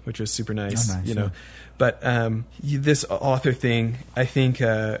Tuesday, which was super nice, Yeah. But this author thing, I think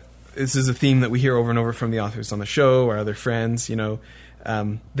this is a theme that we hear over and over from the authors on the show or other friends,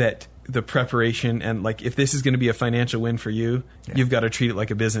 that the preparation and, like, if this is going to be a financial win for you, you've got to treat it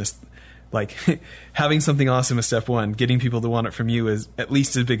like a business. Like, having something awesome is step one. Getting people to want it from you is at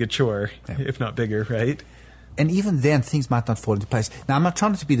least as big a chore, if not bigger, right? And even then, things might not fall into place. Now, I'm not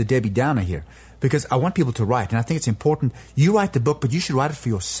trying to be the Debbie Downer here, because I want people to write, and I think it's important. You write the book, but you should write it for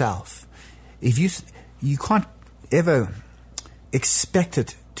yourself. If you can't ever expect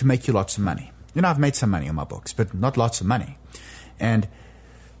it to make you lots of money. I've made some money on my books, but not lots of money. And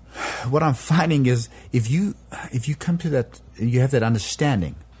what I'm finding is, if you come to that, you have that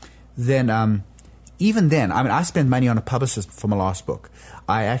understanding, then even then, I spent money on a publicist for my last book.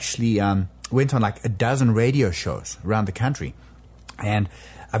 I actually went on like a dozen radio shows around the country, and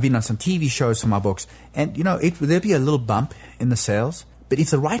I've been on some TV shows for my books. And there'd be a little bump in the sales, but if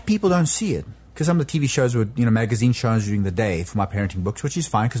the right people don't see it, because some of the TV shows were magazine shows during the day for my parenting books, which is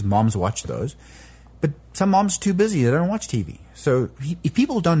fine because moms watch those. But some moms are too busy; they don't watch TV. So if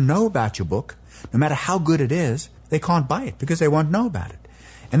people don't know about your book, no matter how good it is, they can't buy it because they won't know about it.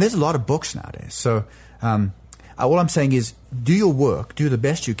 And there's a lot of books nowadays. So all I'm saying is, do your work, do the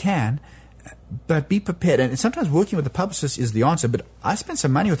best you can, but be prepared. And sometimes working with a publicist is the answer. But I spent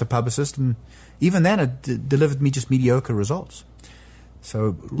some money with a publicist, and even then it delivered me just mediocre results.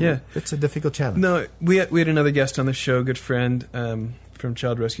 So it's a difficult challenge. No, we had another guest on the show, good friend from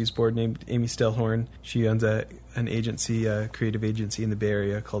Child Rescue's board named Amy Stellhorn. She owns an agency, a creative agency in the Bay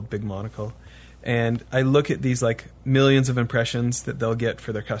Area called Big Monocle. And I look at these like millions of impressions that they'll get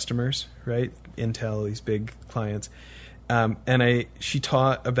for their customers, right? Intel, these big clients. And she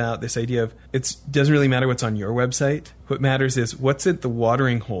taught about this idea of it doesn't really matter what's on your website. What matters is what's at the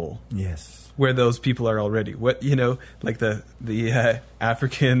watering hole. Yes. Where those people are already. What, like the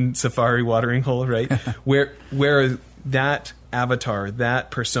African safari watering hole, right? where that avatar, that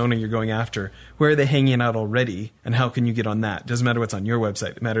persona you're going after, where are they hanging out already, and how can you get on that? Doesn't matter what's on your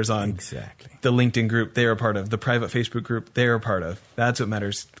website. It matters on the LinkedIn group they're a part of, the private Facebook group they're a part of. That's what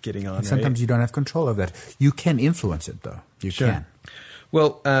matters getting on. And sometimes you don't have control of that. You can influence it, though. You can.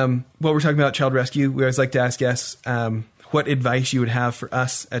 Well, while we're talking about child rescue, we always like to ask guests what advice you would have for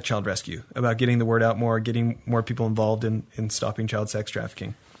us at Child Rescue about getting the word out more, getting more people involved in stopping child sex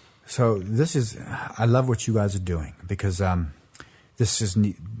trafficking. So I love what you guys are doing, because this is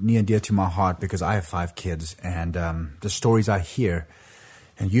near and dear to my heart, because I have 5 kids, and the stories I hear,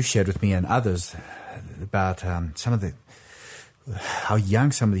 and you've shared with me and others about how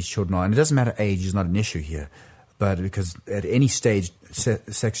young some of these children are. And it doesn't matter, age is not an issue here, but because at any stage,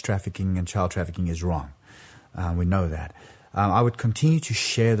 sex trafficking and child trafficking is wrong. We know that. I would continue to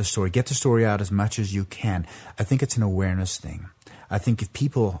share the story, get the story out as much as you can. I think it's an awareness thing. I think if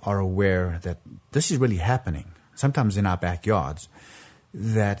people are aware that this is really happening, sometimes in our backyards,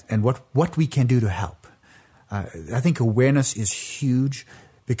 and what we can do to help. I think awareness is huge,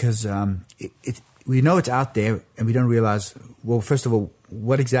 because we know it's out there, and we don't realize, well, first of all,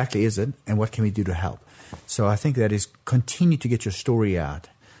 what exactly is it, and what can we do to help? So I think that is continue to get your story out,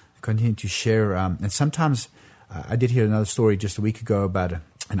 continue to share. And sometimes I did hear another story just a week ago about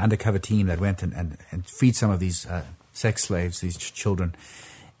an undercover team that went and freed some of these sex slaves, these children.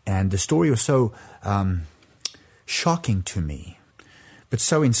 And the story was so shocking to me, but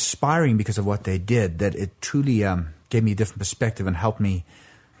so inspiring because of what they did, that it truly gave me a different perspective and helped me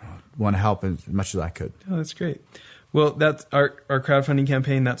want to help as much as I could. Oh, that's great. Well, that's our crowdfunding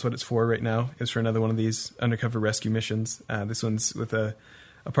campaign. That's what it's for right now, is for another one of these undercover rescue missions. This one's with a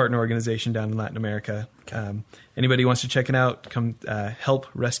partner organization down in Latin America. Anybody who wants to check it out, come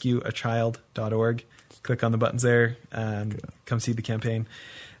helprescueachild.org. Click on the buttons there. Come see the campaign.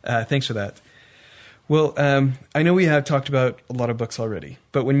 Thanks for that. Well, I know we have talked about a lot of books already,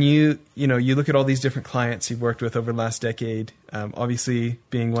 but when you look at all these different clients you've worked with over the last decade, obviously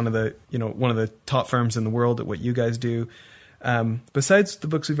being one of the top firms in the world at what you guys do, besides the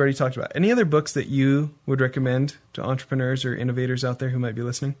books we've already talked about, any other books that you would recommend to entrepreneurs or innovators out there who might be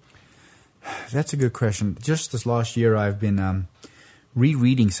listening? That's a good question. Just this last year, I've been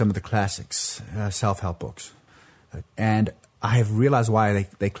rereading some of the classics, self-help books, and I have realized why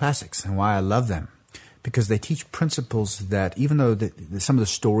they're classics and why I love them. Because they teach principles that, even though some of the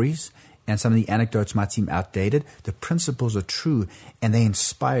stories and some of the anecdotes might seem outdated, the principles are true, and they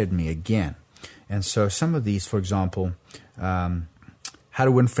inspired me again. And so some of these, for example, How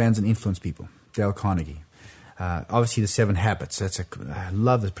to Win Friends and Influence People, Dale Carnegie. Obviously, The 7 Habits. I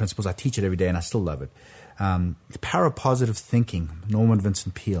love the principles. I teach it every day, and I still love it. The Power of Positive Thinking, Norman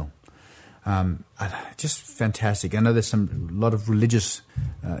Vincent Peale. Just fantastic. I know there's a lot of religious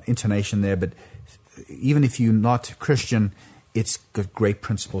intonation there, but even if you're not Christian, it's got great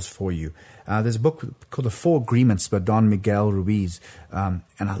principles for you. There's a book called The 4 Agreements by Don Miguel Ruiz, and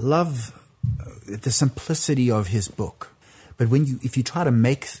I love the simplicity of his book. But if you try to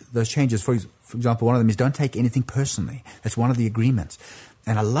make those changes, for example, one of them is don't take anything personally. That's one of the agreements.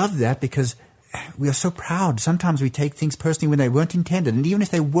 And I love that because we are so proud. Sometimes we take things personally when they weren't intended. And even if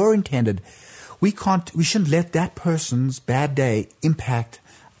they were intended, we shouldn't let that person's bad day impact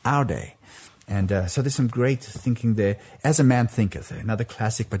our day. And so there's some great thinking there. As a Man Thinketh, another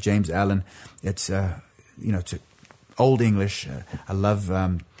classic by James Allen. It's it's old English. I love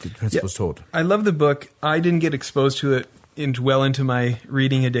the principles taught. I love the book. I didn't get exposed to it well into my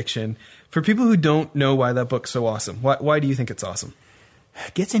reading addiction. For people who don't know why that book's so awesome, why do you think it's awesome?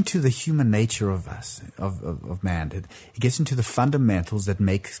 It gets into the human nature of us, of man. It gets into the fundamentals that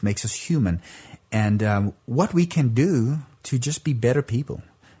makes us human, and what we can do to just be better people.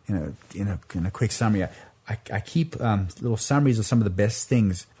 In a quick summary, I keep little summaries of some of the best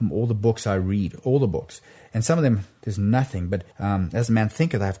things from all the books I read, all the books. And some of them, there's nothing. But as a man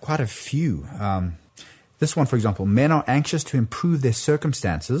thinketh, I have quite a few. This one, for example, men are anxious to improve their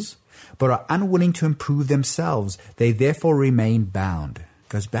circumstances, but are unwilling to improve themselves. They therefore remain bound.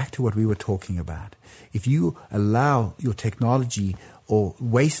 Goes back to what we were talking about. If you allow your technology or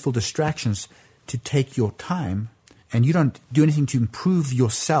wasteful distractions to take your time, and you don't do anything to improve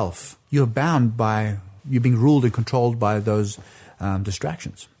yourself, you're bound by, you're being ruled and controlled by those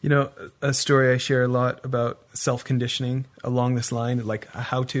distractions. A story I share a lot about self-conditioning along this line, like a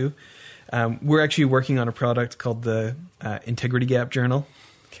how-to. We're actually working on a product called the Integrity Gap Journal.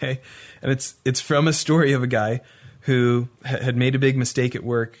 Okay. And it's from a story of a guy who had made a big mistake at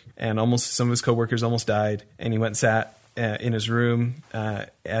work, and some of his coworkers almost died. And he went and sat in his room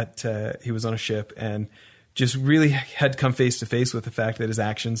he was on a ship, and just really had come face to face with the fact that his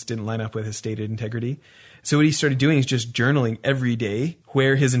actions didn't line up with his stated integrity. So what he started doing is just journaling every day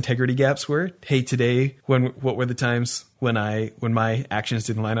where his integrity gaps were. Hey, today, what were the times when my actions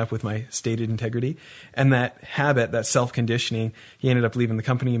didn't line up with my stated integrity? And that habit, that self-conditioning, he ended up leaving the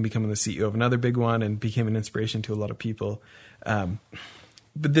company and becoming the CEO of another big one, and became an inspiration to a lot of people.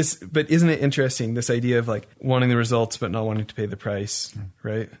 But isn't it interesting, this idea of like wanting the results but not wanting to pay the price,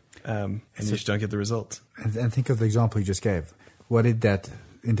 right? And you just don't get the results. And think of the example you just gave. What did that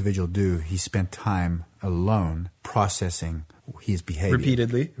individual do? He spent time alone processing his behavior.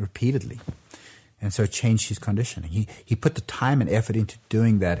 Repeatedly. And so it changed his conditioning. He put the time and effort into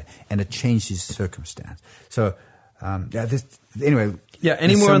doing that, and it changed his circumstance. So, anyway. Yeah,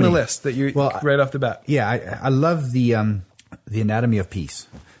 any more on the list that you right off the bat? Yeah, I love the Anatomy of Peace.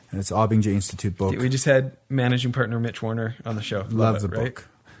 And it's Arbinger Institute book. We just had managing partner Mitch Warner on the show. Love the book.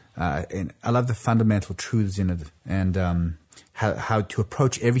 And I love the fundamental truths in it, and how to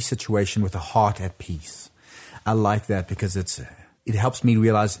approach every situation with a heart at peace. I like that because it helps me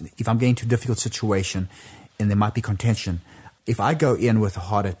realize if I'm getting to a difficult situation and there might be contention, if I go in with a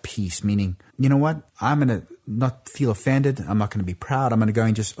heart at peace, meaning, you know what, I'm going to not feel offended, I'm not going to be proud, I'm going to go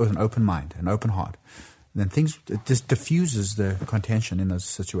in just with an open mind, an open heart, then it just diffuses the contention in those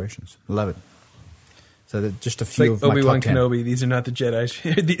situations. Love it. So just a few of my Obi-Wan top 10. Kenobi. These are not the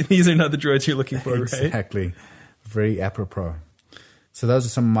Jedi. These are not the droids you're looking for, right? Exactly. Very apropos. So those are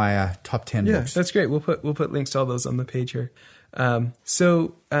some of my top 10 books. Yeah, that's great. We'll put links to all those on the page here.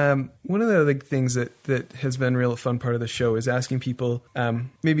 So one of the other things that has been a real fun part of the show is asking people,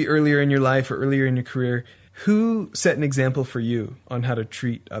 maybe earlier in your life or earlier in your career, who set an example for you on how to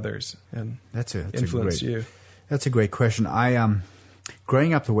treat others and influence you? That's a great question.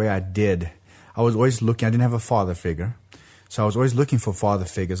 Growing up the way I did, I was always looking. I didn't have a father figure, so I was always looking for father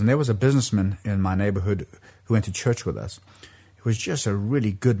figures. And there was a businessman in my neighborhood who went to church with us. He was just a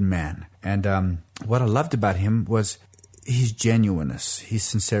really good man. And what I loved about him was his genuineness, his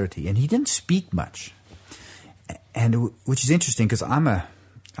sincerity. And he didn't speak much, and which is interesting because I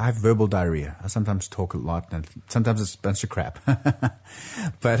have verbal diarrhea. I sometimes talk a lot, and sometimes it's a bunch of crap.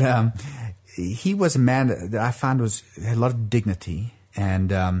 But he was a man that I found had a lot of dignity,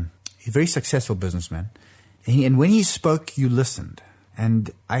 and he's a very successful businessman. And when he spoke, you listened.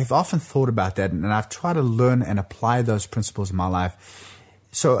 And I've often thought about that, and I've tried to learn and apply those principles in my life.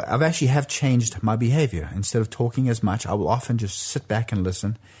 So I've actually changed my behavior. Instead of talking as much, I will often just sit back and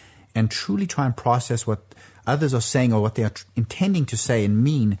listen and truly try and process what others are saying or what they are intending to say and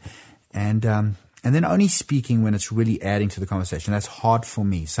mean. And then only speaking when it's really adding to the conversation. That's hard for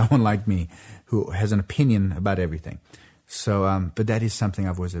me, someone like me who has an opinion about everything. So, but that is something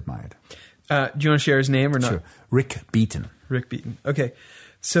I've always admired. Do you want to share his name or not? Sure. Rick Beaton. Rick Beaton. Okay.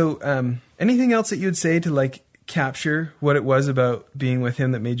 So anything else that you would say to like capture what it was about being with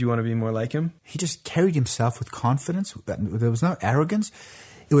him that made you want to be more like him? He just carried himself with confidence. There was no arrogance.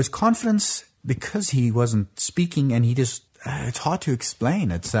 It was confidence because he wasn't speaking, and he just, it's hard to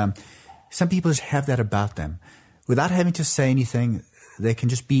explain. It's some people just have that about them. Without having to say anything, they can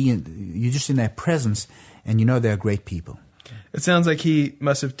just be, you're just in their presence, and you know they're great people. It sounds like he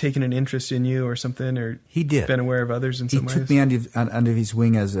must have taken an interest in you or something, or he did. Been aware of others in some ways. He took me under his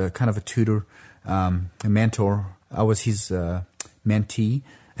wing as a kind of a tutor, a mentor. I was his mentee,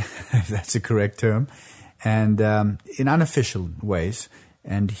 if that's the correct term, and in unofficial ways.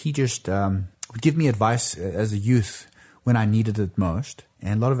 And he just would give me advice as a youth when I needed it most,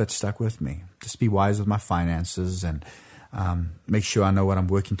 and a lot of it stuck with me. Just be wise with my finances and make sure I know what I'm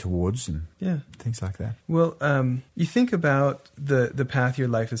working towards and things like that. Well, you think about the path your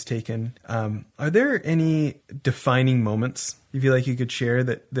life has taken. Are there any defining moments you feel like you could share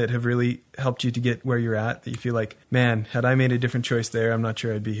that have really helped you to get where you're at, that you feel like, man, had I made a different choice there, I'm not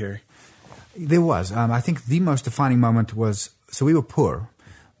sure I'd be here? There was. I think the most defining moment was, so we were poor.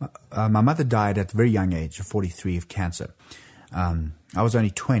 My mother died at a very young age, of 43, of cancer. I was only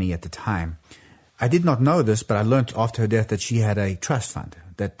 20 at the time. I did not know this, but I learned after her death that she had a trust fund,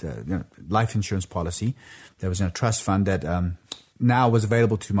 that life insurance policy that was in a trust fund that now was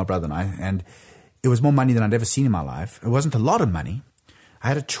available to my brother and I. And it was more money than I'd ever seen in my life. It wasn't a lot of money. I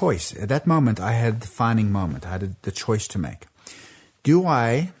had a choice. At that moment, I had a defining moment. I had the choice to make. Do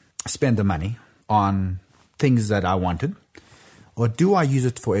I spend the money on things that I wanted, or do I use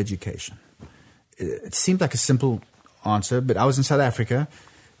it for education? It seemed like a simple answer, but I was in South Africa.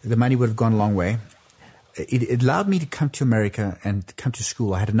 the money would have gone a long way. It allowed me to come to America and come to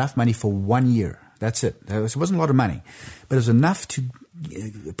school. I had enough money for 1 year. That's it. It wasn't a lot of money, but it was enough to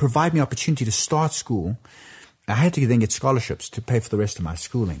provide me opportunity to start school. I had to then get scholarships to pay for the rest of my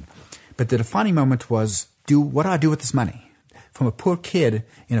schooling. But the defining moment was, what do I do with this money? From a poor kid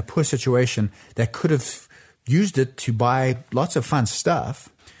in a poor situation that could have used it to buy lots of fun stuff,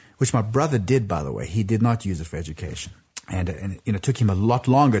 which my brother did, by the way. He did not use it for education. And it took him a lot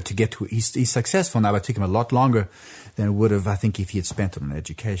longer to get to, he's successful now, but it took him a lot longer than it would have, I think, if he had spent it on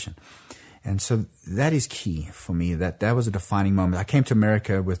education. And so that is key for me. That was a defining moment. I came to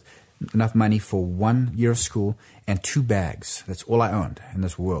America with enough money for 1 year of school and 2 bags. That's all I owned in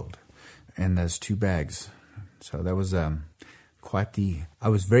this world. And there's 2 bags. So that was I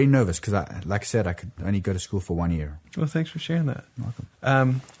was very nervous because, like I said, I could only go to school for 1 year. Well, thanks for sharing that. You're welcome.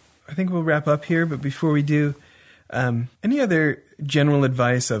 I think we'll wrap up here, but before we do, any other general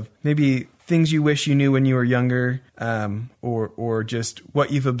advice of maybe things you wish you knew when you were younger, or just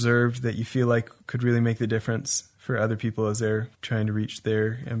what you've observed that you feel like could really make the difference for other people as they're trying to reach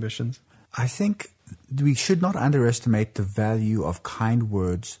their ambitions? I think we should not underestimate the value of kind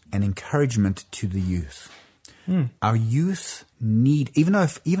words and encouragement to the youth. Our youth need, even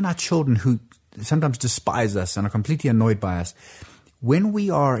our children who sometimes despise us and are completely annoyed by us, when we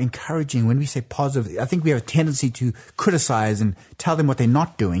are encouraging, when we say positive, I think we have a tendency to criticize and tell them what they're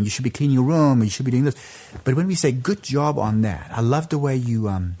not doing. You should be cleaning your room, or you should be doing this. But when we say, good job on that, I love the way you,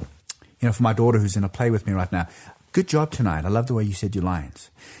 for my daughter who's in a play with me right now, good job tonight. I love the way you said your lines.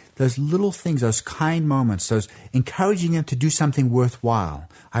 Those little things, those kind moments, those encouraging them to do something worthwhile.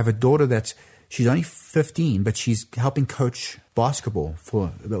 I have a daughter she's only 15, but she's helping coach basketball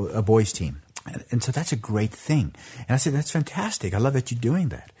for a boys' team. And so that's a great thing. And I said, that's fantastic. I love that you're doing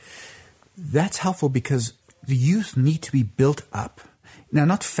that. That's helpful because the youth need to be built up. Now,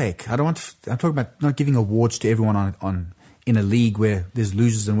 not fake. I'm talking about not giving awards to everyone in a league where there's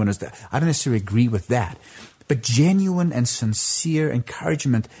losers and winners. I don't necessarily agree with that. But genuine and sincere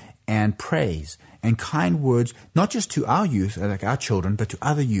encouragement and praise and kind words, not just to our youth, like our children, but to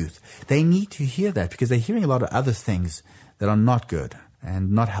other youth. They need to hear that because they're hearing a lot of other things that are not good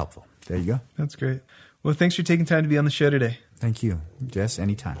and not helpful. There you go. That's great. Well, thanks for taking time to be on the show today. Thank you, Jess.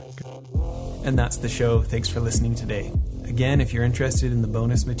 Anytime. And that's the show. Thanks for listening today. Again, if you're interested in the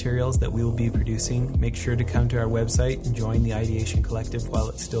bonus materials that we will be producing, make sure to come to our website and join the Ideation Collective while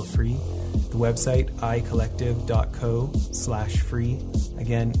it's still free. The website, icollective.co/free.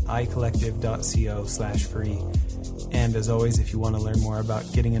 Again, icollective.co/free. And as always, if you want to learn more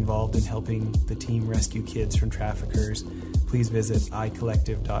about getting involved in helping the team rescue kids from traffickers, please visit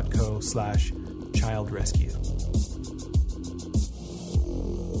icollective.co/childrescue.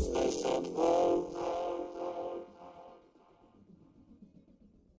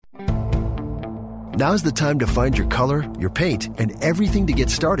 Now's the time to find your color, your paint, and everything to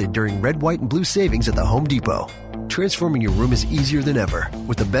get started during red, white, and blue savings at the Home Depot. Transforming your room is easier than ever.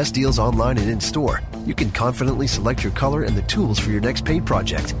 With the best deals online and in-store, you can confidently select your color and the tools for your next paint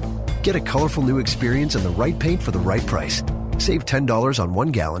project. Get a colorful new experience and the right paint for the right price. Save $10 on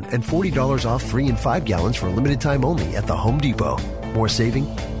 1 gallon and $40 off 3 and 5 gallons for a limited time only at the Home Depot. More saving,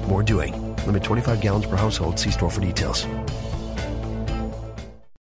 more doing. Limit 25 gallons per household. See store for details.